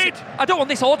 No, If he this- did. I don't want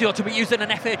this audio to be used in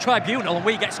an FA tribunal and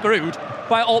we get screwed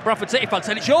by Old Bradford City fans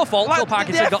saying it's your fault Phil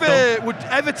Parkinson the got done. FA would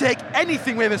ever take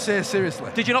anything we ever say seriously.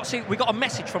 Did you not see? We got a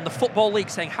message from the Football League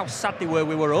saying how sad they were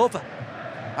we were over.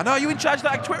 I know, are you in charge of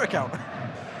that Twitter account?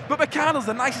 But McArdle's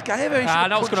the nicest guy ever. He I should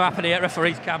know have what's going to punched happen here.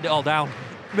 Referees calmed it all down. him.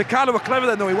 McArdle were clever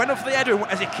then, though. He went up for the header, and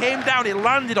as he came down, he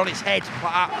landed on his head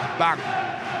like that. Bang.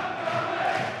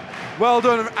 Well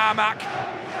done, Armac.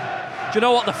 Do you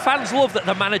know what? The fans love that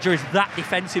the manager is that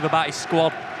defensive about his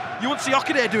squad. You wouldn't see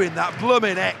Hockaday doing that,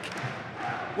 blooming heck.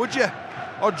 Would you?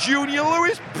 Or Junior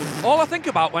Lewis? All I think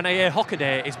about when I hear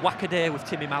Hockaday is Wackaday with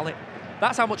Timmy Mallet.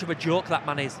 That's how much of a joke that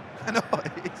man is. I know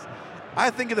it is. I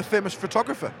think of the famous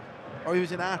photographer. Or he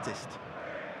was an artist.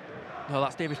 No,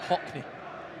 that's David Hockney.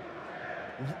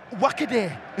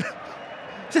 Wackaday.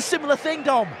 It's a similar thing,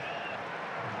 Dom.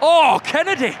 Oh,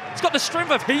 Kennedy! He's got the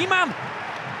strength of He-Man.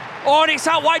 Oh, and it's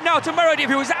out wide now to Meredith,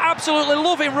 who is absolutely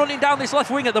loving running down this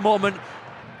left wing at the moment.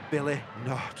 Billy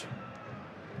Knott.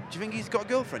 Do you think he's got a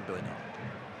girlfriend, Billy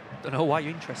Knott? Don't know why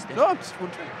you're interested. No, I'm just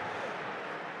wondering.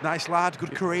 Nice lad,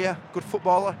 good career, good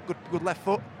footballer, good left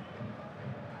foot.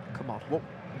 Come on. What?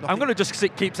 I'm going to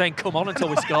just keep saying come on until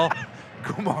we score.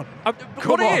 Come on. What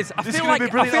Come it on. is, I This is feel gonna be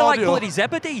like brilliant audio. bloody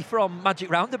Zebedee from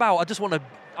Magic Roundabout. I just want to.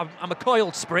 I'm a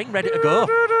coiled spring ready to go.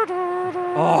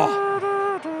 Oh.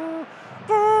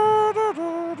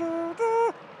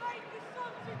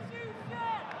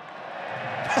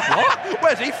 What?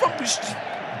 Where's he from?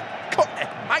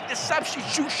 Mike the Sabshi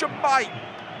Shushamite.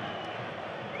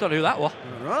 Don't know who that was.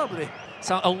 Oh, buddy. It's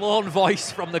a lone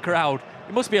voice from the crowd.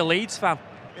 It must be a Leeds fan.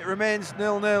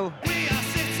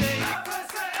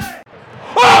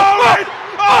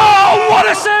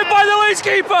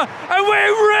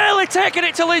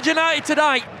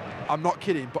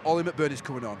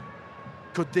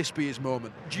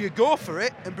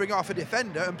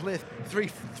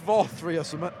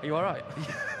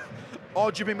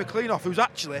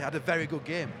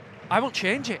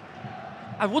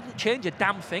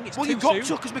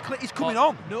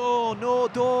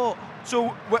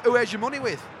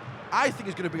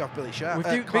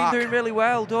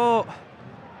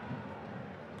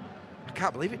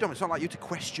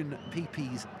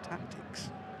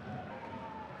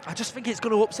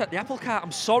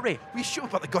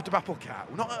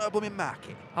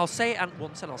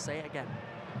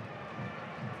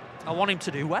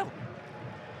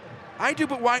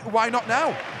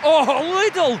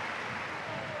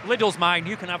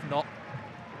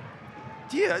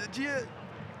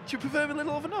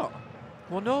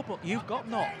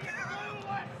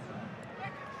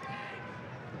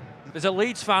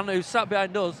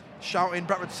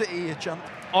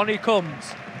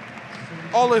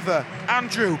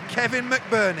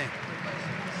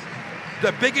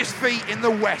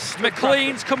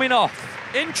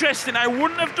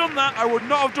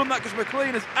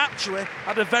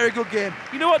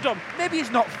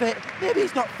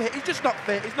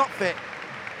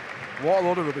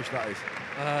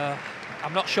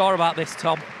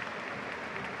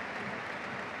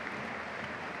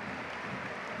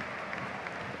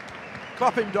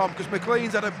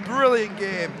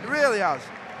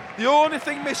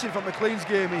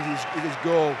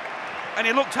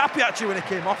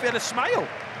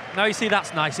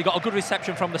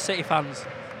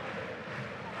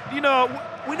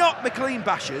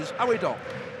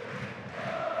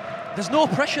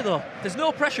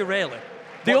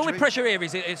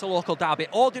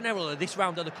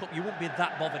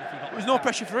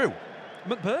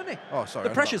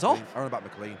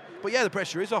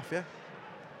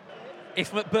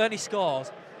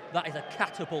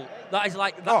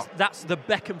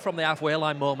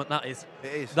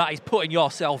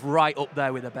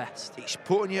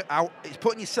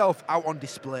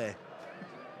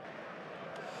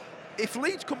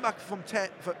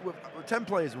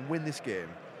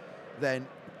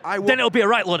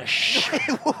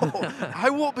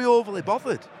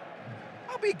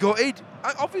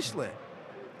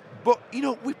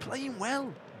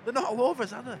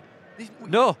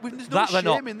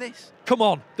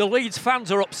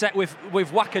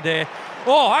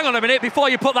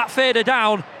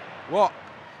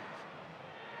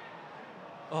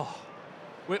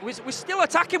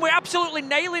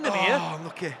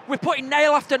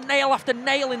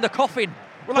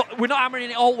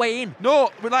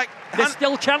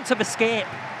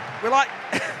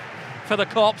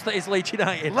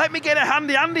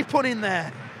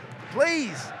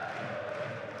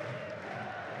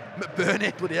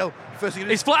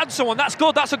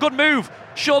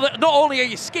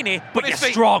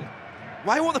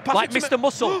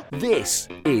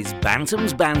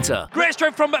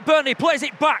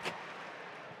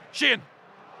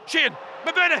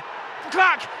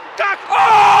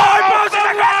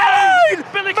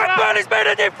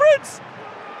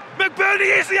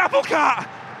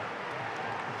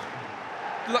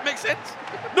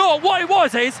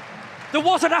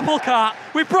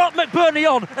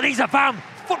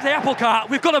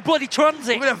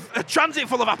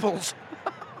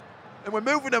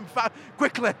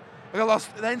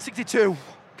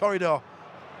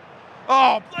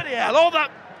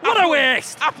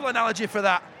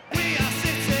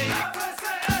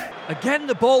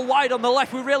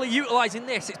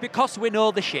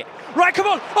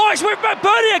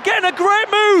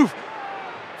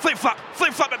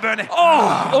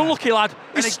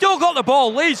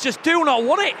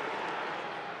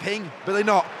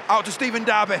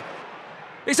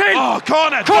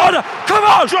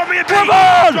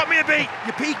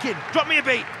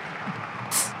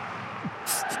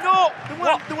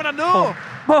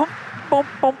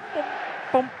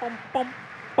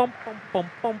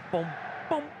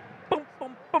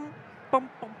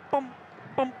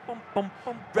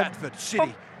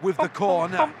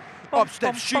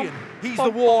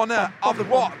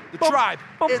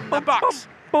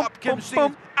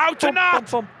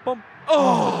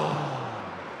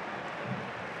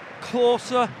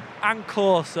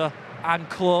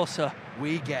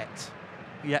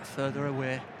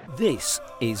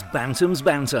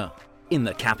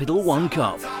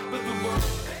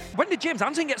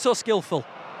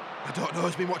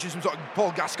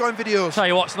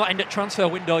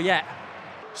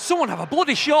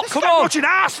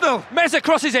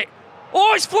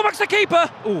 Oh, it's flummoxed the keeper.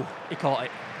 Oh, he caught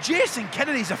it. Jason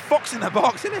Kennedy's a fox in the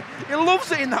box, isn't he? He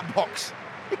loves it in that box.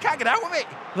 He can't get out of it.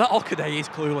 That Okaday is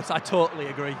clueless. I totally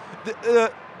agree.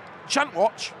 Chant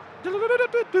watch.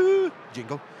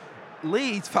 Jingle.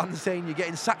 Leeds fans saying you're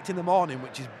getting sacked in the morning,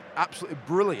 which is absolutely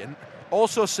brilliant.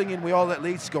 Also singing "We all let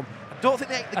Leeds scum." I don't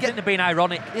think I think they're being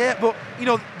ironic. Yeah, but you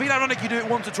know, being ironic, you do it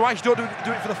once or twice. You don't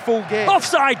do it for the full game.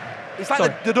 Offside. It's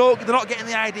like they're not getting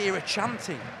the idea of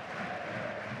chanting.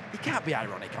 You can't be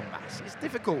ironic on mass. It's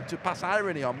difficult to pass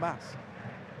irony on mass.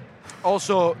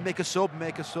 Also, make a sub.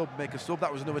 That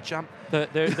was another chant. They're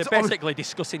basically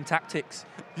discussing tactics.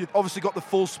 You've obviously got the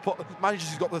full support. The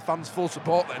manager's got the fans' full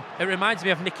support then. It reminds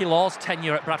me of Nicky Law's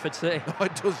tenure at Bradford City. Oh,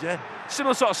 it does, yeah.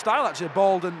 Similar sort of style, actually,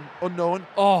 bald and unknown.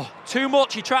 Oh, too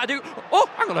much. He tried to do. Oh,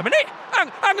 hang on a minute.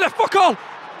 Hang the fuck on.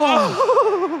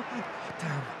 Oh.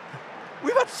 Damn.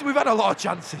 We've had a lot of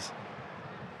chances.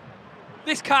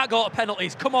 This can't go to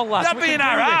penalties. Come on, lads. They've been in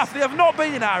our half. They have not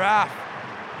been in our half.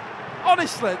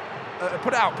 Honestly,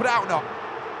 put it out not.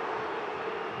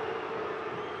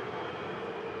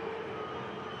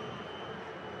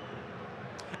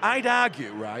 I'd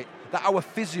argue, right, that our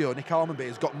physio, Nick Almonby,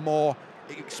 has got more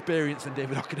experience than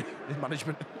David Hockaday in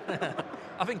management.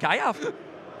 I think I have.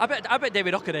 I bet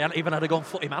David Hockaday hadn't even had a gone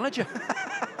footy manager.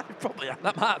 Probably.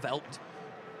 That might have helped.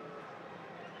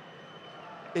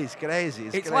 It's crazy.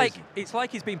 It's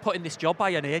like he's been put in this job by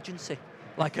an agency,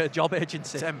 like a job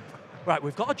agency. Temp. Right,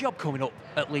 we've got a job coming up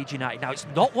at Leeds United. Now, it's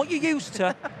not what you're used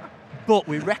to, but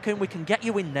we reckon we can get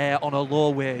you in there on a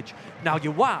low wage. Now,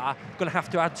 you are going to have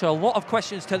to answer a lot of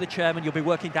questions to the chairman. You'll be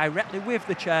working directly with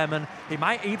the chairman. He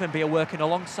might even be working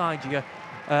alongside you,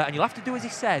 and you'll have to do as he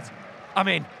says. I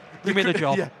mean, give me the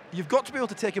job. Yeah, you've got to be able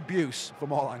to take abuse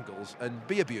from all angles and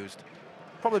be abused,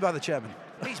 probably by the chairman.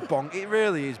 It's it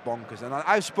really is bonkers. And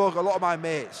I've spoken a lot of my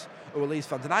mates who are Leeds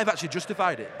fans, and I've actually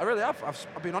justified it. I really have.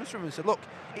 I've been honest with them and said, look,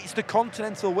 it's the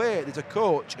continental way. There's a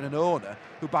coach and an owner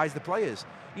who buys the players.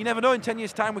 You never know, in 10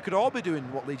 years' time, we could all be doing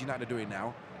what Leeds United are doing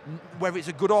now, whether it's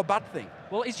a good or bad thing.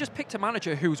 Well, he's just picked a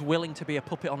manager who's willing to be a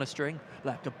puppet on a string.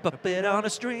 Like a puppet on a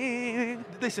string.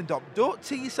 Listen, Dom, don't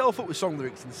tee yourself up with song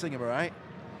lyrics and sing them, all right?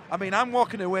 I mean, I'm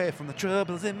walking away from the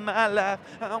troubles in my life.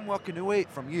 I'm walking away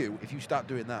from you if you start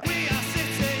doing that.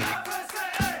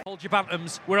 Hold your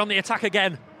bantams. We're on the attack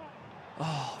again.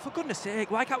 Oh, for goodness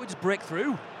sake, why can't we just break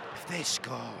through? If they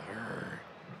score,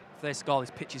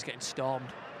 this pitch is getting stormed.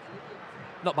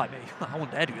 Not by me. I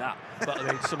wouldn't dare do that. But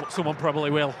I mean, someone probably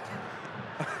will.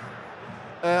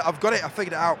 I've got it. I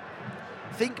figured it out.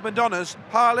 Think Madonna's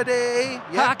Holiday.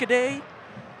 Yeah. Holiday.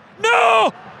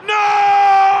 No!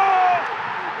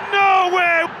 No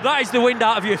way! That is the wind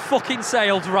out of your fucking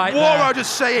sails right there. What am I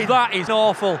just saying? That is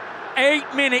awful.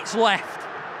 8 minutes left.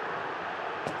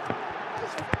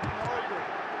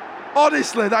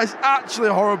 Honestly, that is actually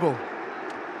horrible.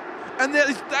 And that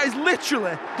is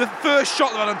literally the first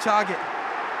shot that on target.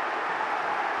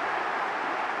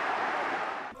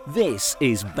 This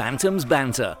is Bantam's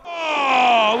Banter.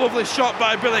 Oh, lovely shot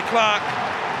by Billy Clark.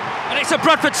 And it's a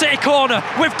Bradford City corner.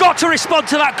 We've got to respond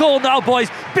to that goal now, boys.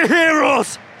 Be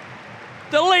heroes.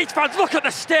 The Leeds fans, look at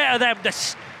the state of them. They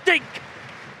stink.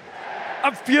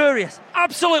 I'm furious.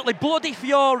 Absolutely bloody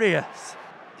furious. It's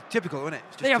typical, isn't it?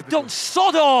 They have done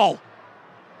sod all.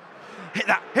 Hit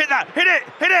that, hit it!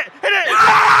 Fucking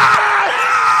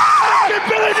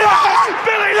Billy Nutt!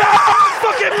 Billy Nutt!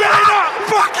 Fucking Billy Nutt!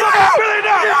 Fucking Billy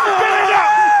Nutt! Billy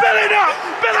Nutt! Billy Nutt!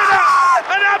 Billy Nutt!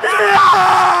 An absolute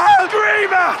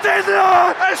screamer!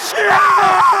 A screamer!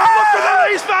 Look at the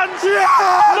Leeds fans!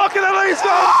 Look at the Leeds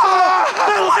fans!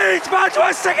 The Leeds fans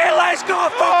were singing, let's go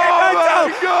fucking mental!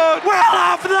 My God! We'll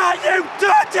have that, you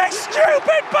dirty,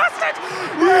 stupid bastard!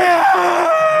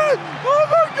 Oh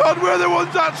my God, we're the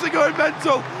ones actually going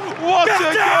mental. What a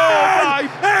goal,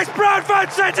 It's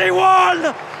Bradford City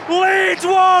 1, Leeds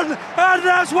 1, and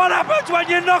that's what happens when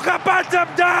you knock a Bantam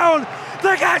down.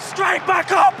 They get straight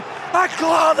back up and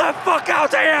claw the fuck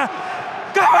out of here.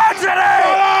 Come on, City!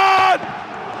 Come on!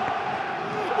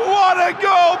 What a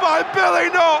goal by Billy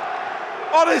Nutt.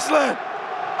 Honestly,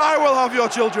 I will have your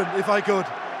children if I could.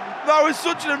 That was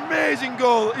such an amazing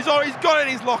goal. He's got it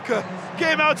in his locker.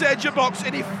 Came out to edge of box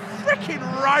and he freaking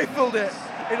rifled it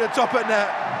in the top of net.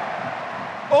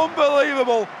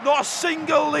 Unbelievable. Not a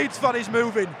single Leeds fan is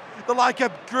moving. They're like a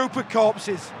group of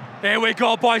corpses. Here we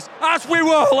go, boys. As we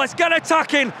were, let's get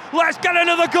attacking. Let's get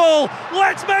another goal.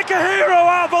 Let's make a hero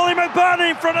out of Ollie McBurney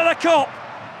in front of the cup.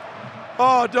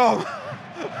 Oh, Dom.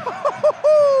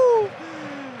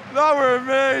 That were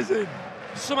amazing.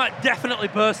 Something definitely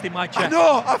burst in my chest. I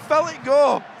know, I felt it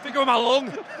go. Finger in my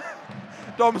lung.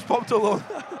 Dom's popped a lung.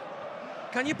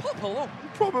 Can you pop a lung?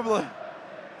 Probably.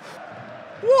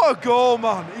 What a goal,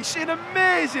 man. He's an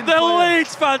amazing The player.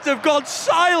 Leeds fans have gone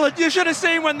silent. You should have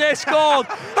seen when they scored.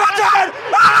 Hudson!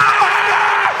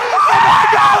 Oh my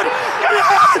God!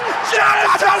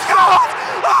 James has scored!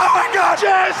 Oh my God!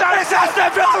 James has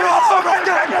scored! Oh my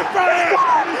God!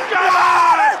 Come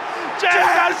on!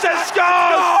 James Hansen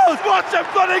scores! What a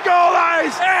bloody goal that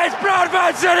is! It's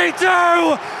Bradford City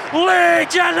 2,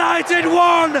 Leeds United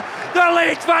 1. The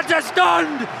Leeds fans are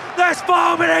stunned. There's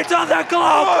 4 minutes on the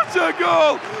clock. What a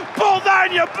goal! Pull that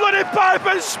in your bloody pipe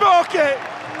and smoke it!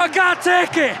 I can't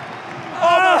take it.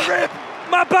 Oh, my rib!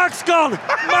 My back's gone.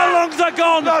 My lungs are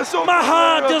gone. That's My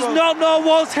heart does not know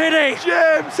what's hit it.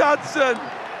 James Hansen!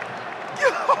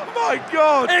 Oh my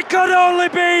God! It could only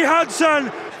be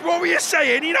Hudson. What were you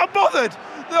saying? You're not bothered?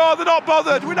 No, they're not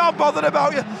bothered. We're not bothered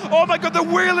about you. Oh my God, they're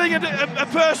wheeling a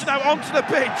person out onto the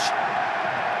pitch.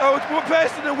 Oh, one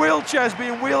person in a wheelchair is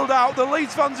being wheeled out. The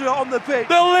Leeds fans are on the pitch.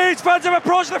 The Leeds fans have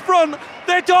approached the front.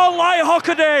 They don't like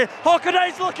Hockaday.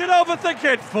 Hockaday's looking over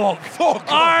thinking, fuck,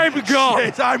 I'm gone.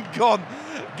 Shit, I'm gone.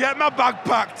 Get my bag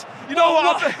packed. You know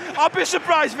what? I'll be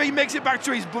surprised if he makes it back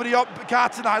to his bloody car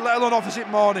tonight, let alone opposite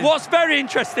morning. What's very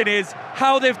interesting is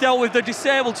how they've dealt with the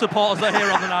disabled supporters that are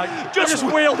here on the night. just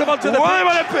wheeled them onto the pitch.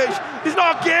 On the pitch. There's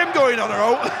not a game going on, or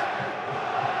out.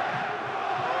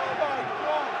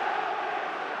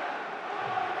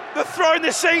 They're throwing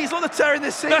the seats, look, they're tearing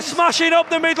the seats. They're smashing up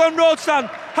the Midland Road stand.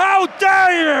 How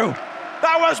dare you?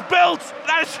 That was built.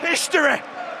 That's history.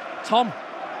 Tom,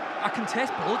 I can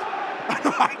taste blood.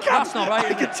 I can't. That's not right, I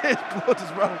is can it? taste blood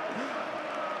as well.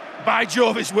 By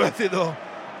Jove, it's worth it though.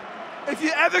 If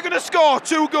you're ever going to score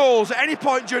 2 goals at any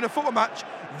point during a football match,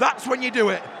 that's when you do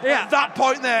it. Yeah. At that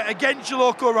point there, against your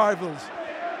local rivals.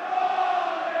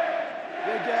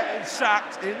 You're getting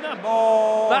sacked in the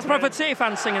morning. That's Bradford City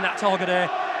fans singing that to Hockaday,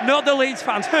 not the Leeds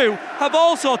fans, who have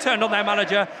also turned on their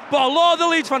manager. But a lot of the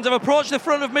Leeds fans have approached the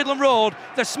front of Midland Road.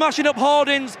 They're smashing up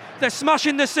hoardings. They're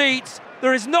smashing the seats.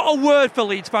 There is not a word for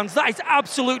Leeds fans. That is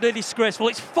absolutely disgraceful.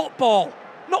 It's football,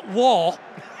 not war.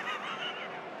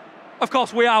 Of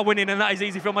course, we are winning, and that is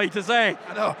easy for me to say.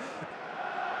 I know.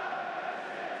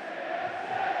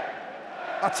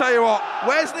 I tell you what,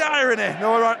 where's the irony?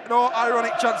 No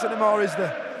ironic chance anymore, is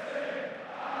there?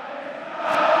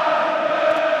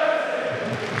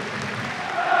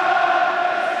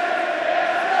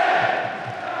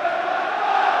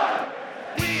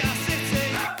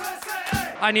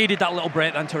 I needed that little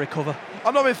break then to recover.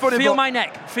 I'm not being funny, Feel but my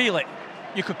neck, feel it.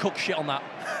 You could cook shit on that.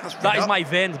 That's That is right. my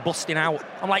veins busting out.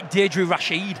 I'm like Deirdre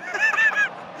Rashid.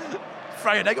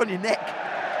 Fry an egg on your neck.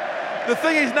 The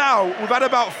thing is now, we've had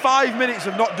about 5 minutes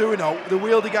of not doing it. The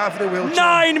wheelie guy for the wheelchair.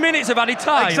 9 minutes of added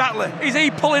time. Exactly. Is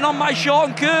he pulling on my short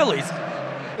and curlies?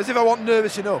 As if I wasn't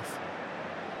nervous enough.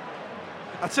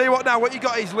 I tell you what now, what you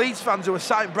got is Leeds fans who are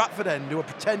sat in Bradford End who are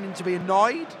pretending to be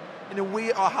annoyed in a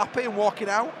weird or happy and walking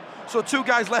out. So 2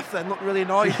 guys left then look really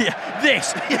annoyed. Yeah,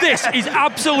 this is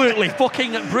absolutely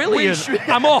fucking brilliant.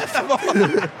 I'm off.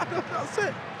 That's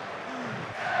it.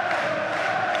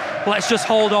 Let's just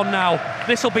hold on now.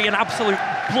 This will be an absolute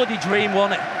bloody dream,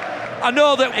 won't it? I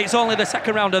know that it's only the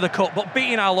second round of the cup, but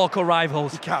beating our local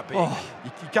rivals. You can't beat. Oh.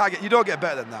 You don't get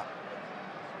better than that.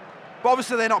 But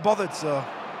obviously they're not bothered, so.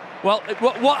 Well,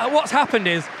 what's happened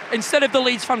is, instead of the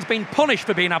Leeds fans being punished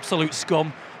for being absolute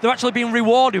scum, they're actually being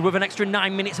rewarded with an extra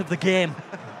 9 minutes of the game.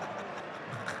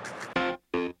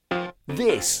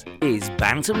 This is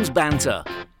Bantam's Banter,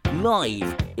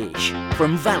 live-ish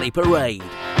from Valley Parade.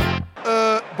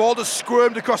 Ball just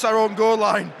squirmed across our own goal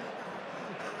line.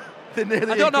 They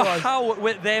nearly I don't know equalised. how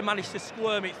they managed to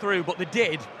squirm it through, but they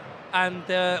did. And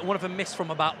one of them missed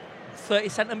from about 30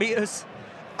 centimetres.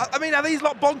 I mean, are these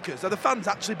lot bonkers? Are the fans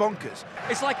actually bonkers?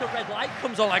 It's like a red light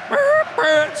comes on, like, "Brr,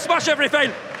 brr, smash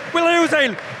everything. We're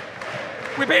losing.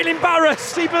 We're being embarrassed."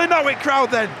 See Billy Notwick crowd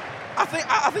then. I think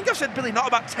I've said Billy Not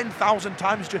about 10,000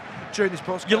 times during this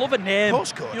postcode. You love a name.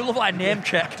 Postcode? You love like a name Yeah,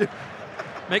 check. I do.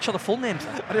 Make sure the full name's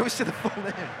there. I always say the full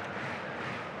name.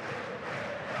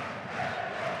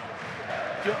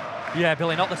 Yeah,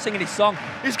 Billy Not, they're singing his song.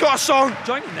 He's got a song.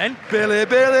 Join in then. Billy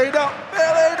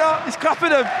Not. He's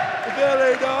clapping him.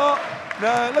 Billy Not.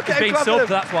 No, look He's at him being clapping subbed, him.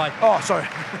 that's why. Oh, sorry.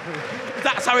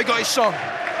 That's how he got his song.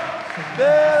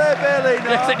 Billy Not.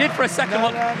 Yes, it did for a second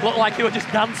No, no, no. look like he was just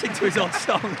dancing to his own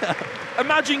song.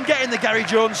 Imagine getting the Gary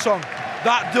Jones song.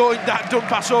 That don't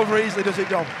pass over easily, does it,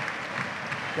 Dom?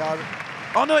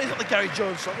 Oh no, it's not the Gary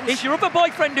Jones song. It's your other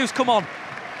boyfriend who's come on.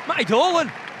 Matty Dolan.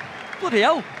 Bloody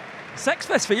hell. Sex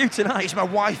fest for you tonight. It's my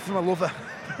wife and my lover.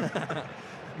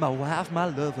 My wife, my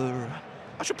lover.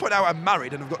 I should point out I'm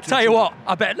married and I've got 2 Tell you children. what,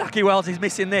 I bet Naki Wells is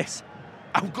missing this.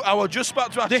 I was just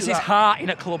about to ask This you is that. heart in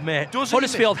a club, mate. Doesn't he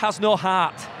Huddersfield has no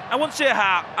heart. I wouldn't say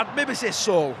heart. I'd maybe say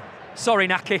soul. Sorry,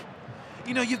 Naki.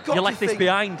 You know, you've got You to left think, this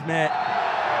behind, mate.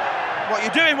 What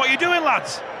you doing? What you doing,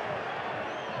 lads?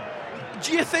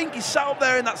 Do you think he's sat up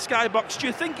there in that skybox? Do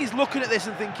you think he's looking at this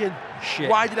and thinking, Shit.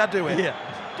 why did I do it?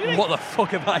 Yeah. What the fuck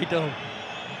have I done?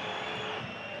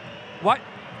 Why?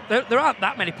 There aren't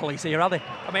that many police here, are there?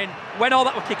 I mean, when all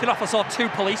that were kicking off, I saw 2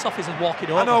 police officers walking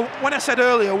over. I know. When I said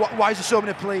earlier, why is there so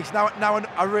many police? Now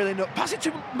I really know. Pass it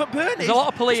to McBurney. There's a lot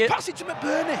of police. Just pass it to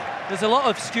McBurney. There's a lot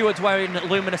of stewards wearing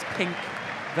luminous pink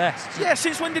vests. Yeah.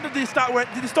 Since when did they start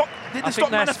wearing? Did they stop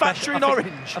manufacturing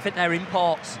orange? I think they're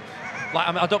imports. Like,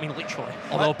 I mean, I don't mean literally,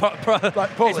 although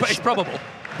like Polish. it's probable.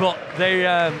 But they're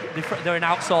an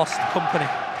outsourced company.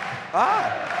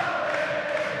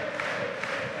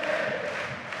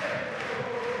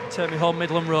 Take Me Home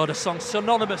Midland Road, a song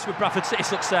synonymous with Bradford City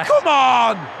success. Come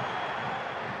on!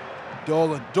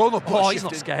 Dolan will push. Oh, he's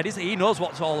not scared, is he? He knows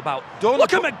what it's all about.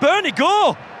 Look at McBurney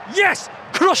go! Yes!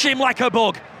 Crush him like a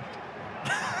bug.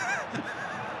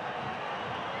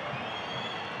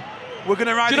 We're going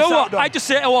to ride Do this you know out, what? Dom. I just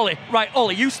say to Ollie, right,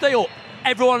 Ollie, you stay up.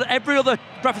 Every other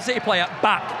Bradford City player,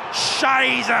 back.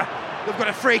 Scheiße! They've got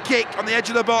a free kick on the edge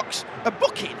of the box. A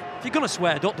booking. If you're going to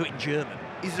swear, don't do it in German.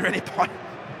 Is there any point?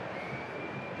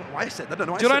 I don't know why I said that. I don't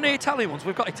know why Do you I know said any Italian ones?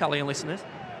 We've got Italian listeners.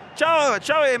 Ciao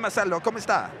Marcello, come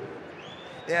sta?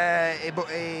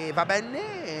 Va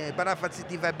bene, Bradford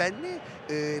City va bene,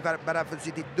 Bradford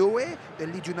City 2,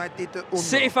 Leeds United 1.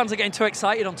 City fans are getting too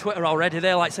excited on Twitter already.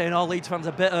 They're like saying, oh, Leeds fans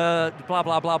are bitter, blah,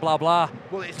 blah, blah, blah, blah.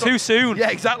 Well, it's too soon. Yeah,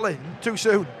 exactly. Too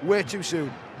soon. Way too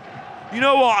soon. You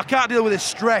know what? I can't deal with this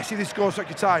stress if this goes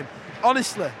extra time.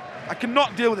 Honestly, I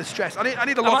cannot deal with the stress. I need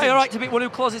a lozenge. Am I all right to be one who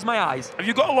closes my eyes? Have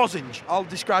you got a lozenge? I'll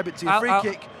describe it to you. Free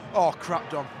kick. Oh, crap,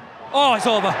 Dom. Oh, it's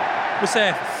over. We're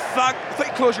safe. I thought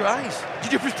you close your eyes.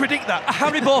 Did you just predict that? A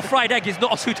Haribo fried egg is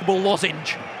not a suitable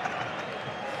lozenge.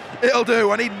 It'll do.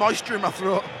 I need moisture in my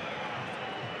throat.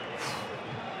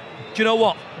 Do you know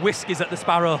what? Whiskey's at the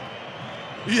Sparrow.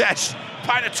 Yes.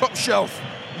 Pint of top shelf.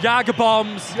 Jager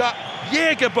bombs.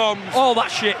 Jaeger bombs. All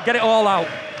that shit. Get it all out.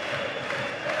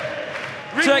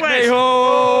 Ring Take West. me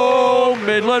home,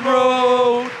 Midland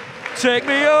Road. Take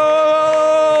me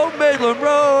home, Midland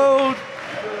Road.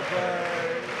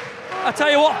 I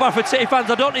tell you what, Bradford City fans,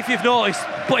 I don't know if you've noticed,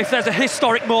 but if there's a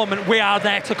historic moment, we are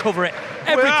there to cover it.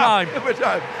 Every time. Every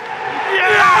time.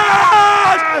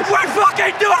 Yes! We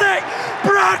fucking done it!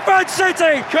 Bradford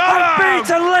City have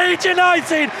beaten Leeds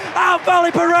United at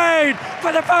Valley Parade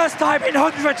for the first time in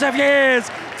hundreds of years.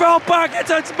 Phil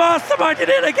Baggington's masterminded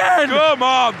it again. Come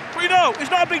on. We know. It's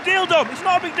not a big deal, Dom. It's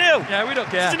not a big deal. Yeah, we don't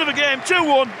care. It's another game.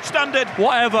 2-1. Standard.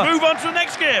 Whatever. Move on to the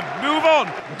next game. Move on.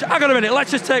 Hang on a minute.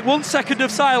 Let's just take 1 second of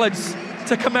silence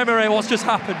to commemorate what's just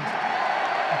happened.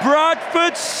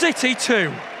 Bradford City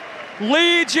 2.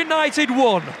 Leeds United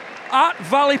 1 at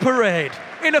Valley Parade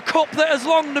in a cup that has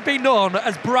long been known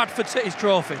as Bradford City's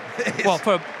trophy. Well,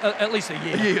 for at least a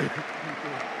year.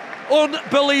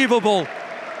 Unbelievable.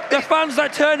 The fans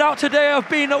that turned out today have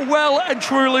been well and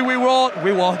truly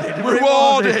rewarded.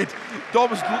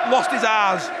 Dom's lost his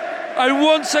eyes. And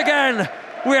once again,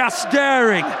 we are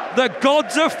staring the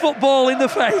gods of football in the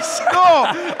face. No,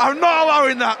 I'm not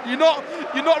allowing that. You're not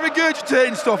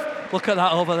regurgitating stuff. Look at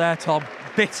that over there, Tom.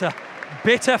 Bitter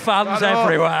fans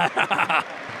everywhere.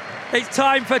 It's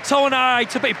time for Tom and I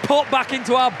to be put back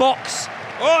into our box.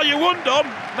 Oh, you won, Dom.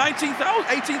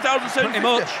 18,750. Pretty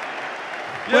much.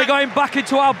 Yeah. We're going back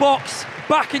into our box,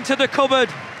 back into the cupboard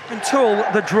until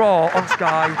the draw on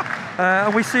Sky.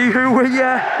 And we see who we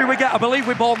get. I believe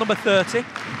we're ball number 30.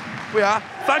 We are.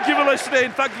 Thank you for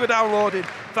listening. Thank you for downloading.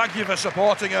 Thank you for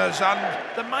supporting us. And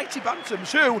the mighty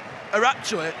Bantams, who are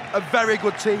actually a very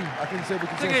good team. I can say we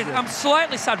can say. I'm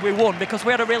slightly sad we won because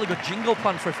we had a really good jingle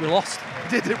plan for if we lost.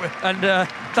 Didn't we? And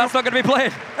that's not going to be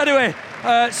played. Anyway,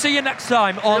 see you next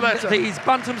time on these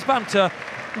Bantams Banter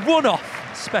one-off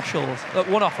specials.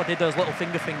 One-off, I did those little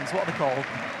finger things. What are they called?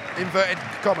 Inverted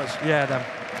commas. Yeah, them.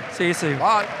 See you soon.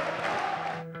 Bye.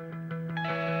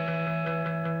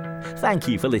 Thank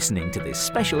you for listening to this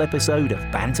special episode of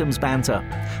Bantams Banter.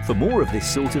 For more of this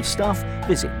sort of stuff,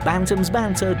 visit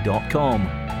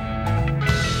bantamsbanter.com.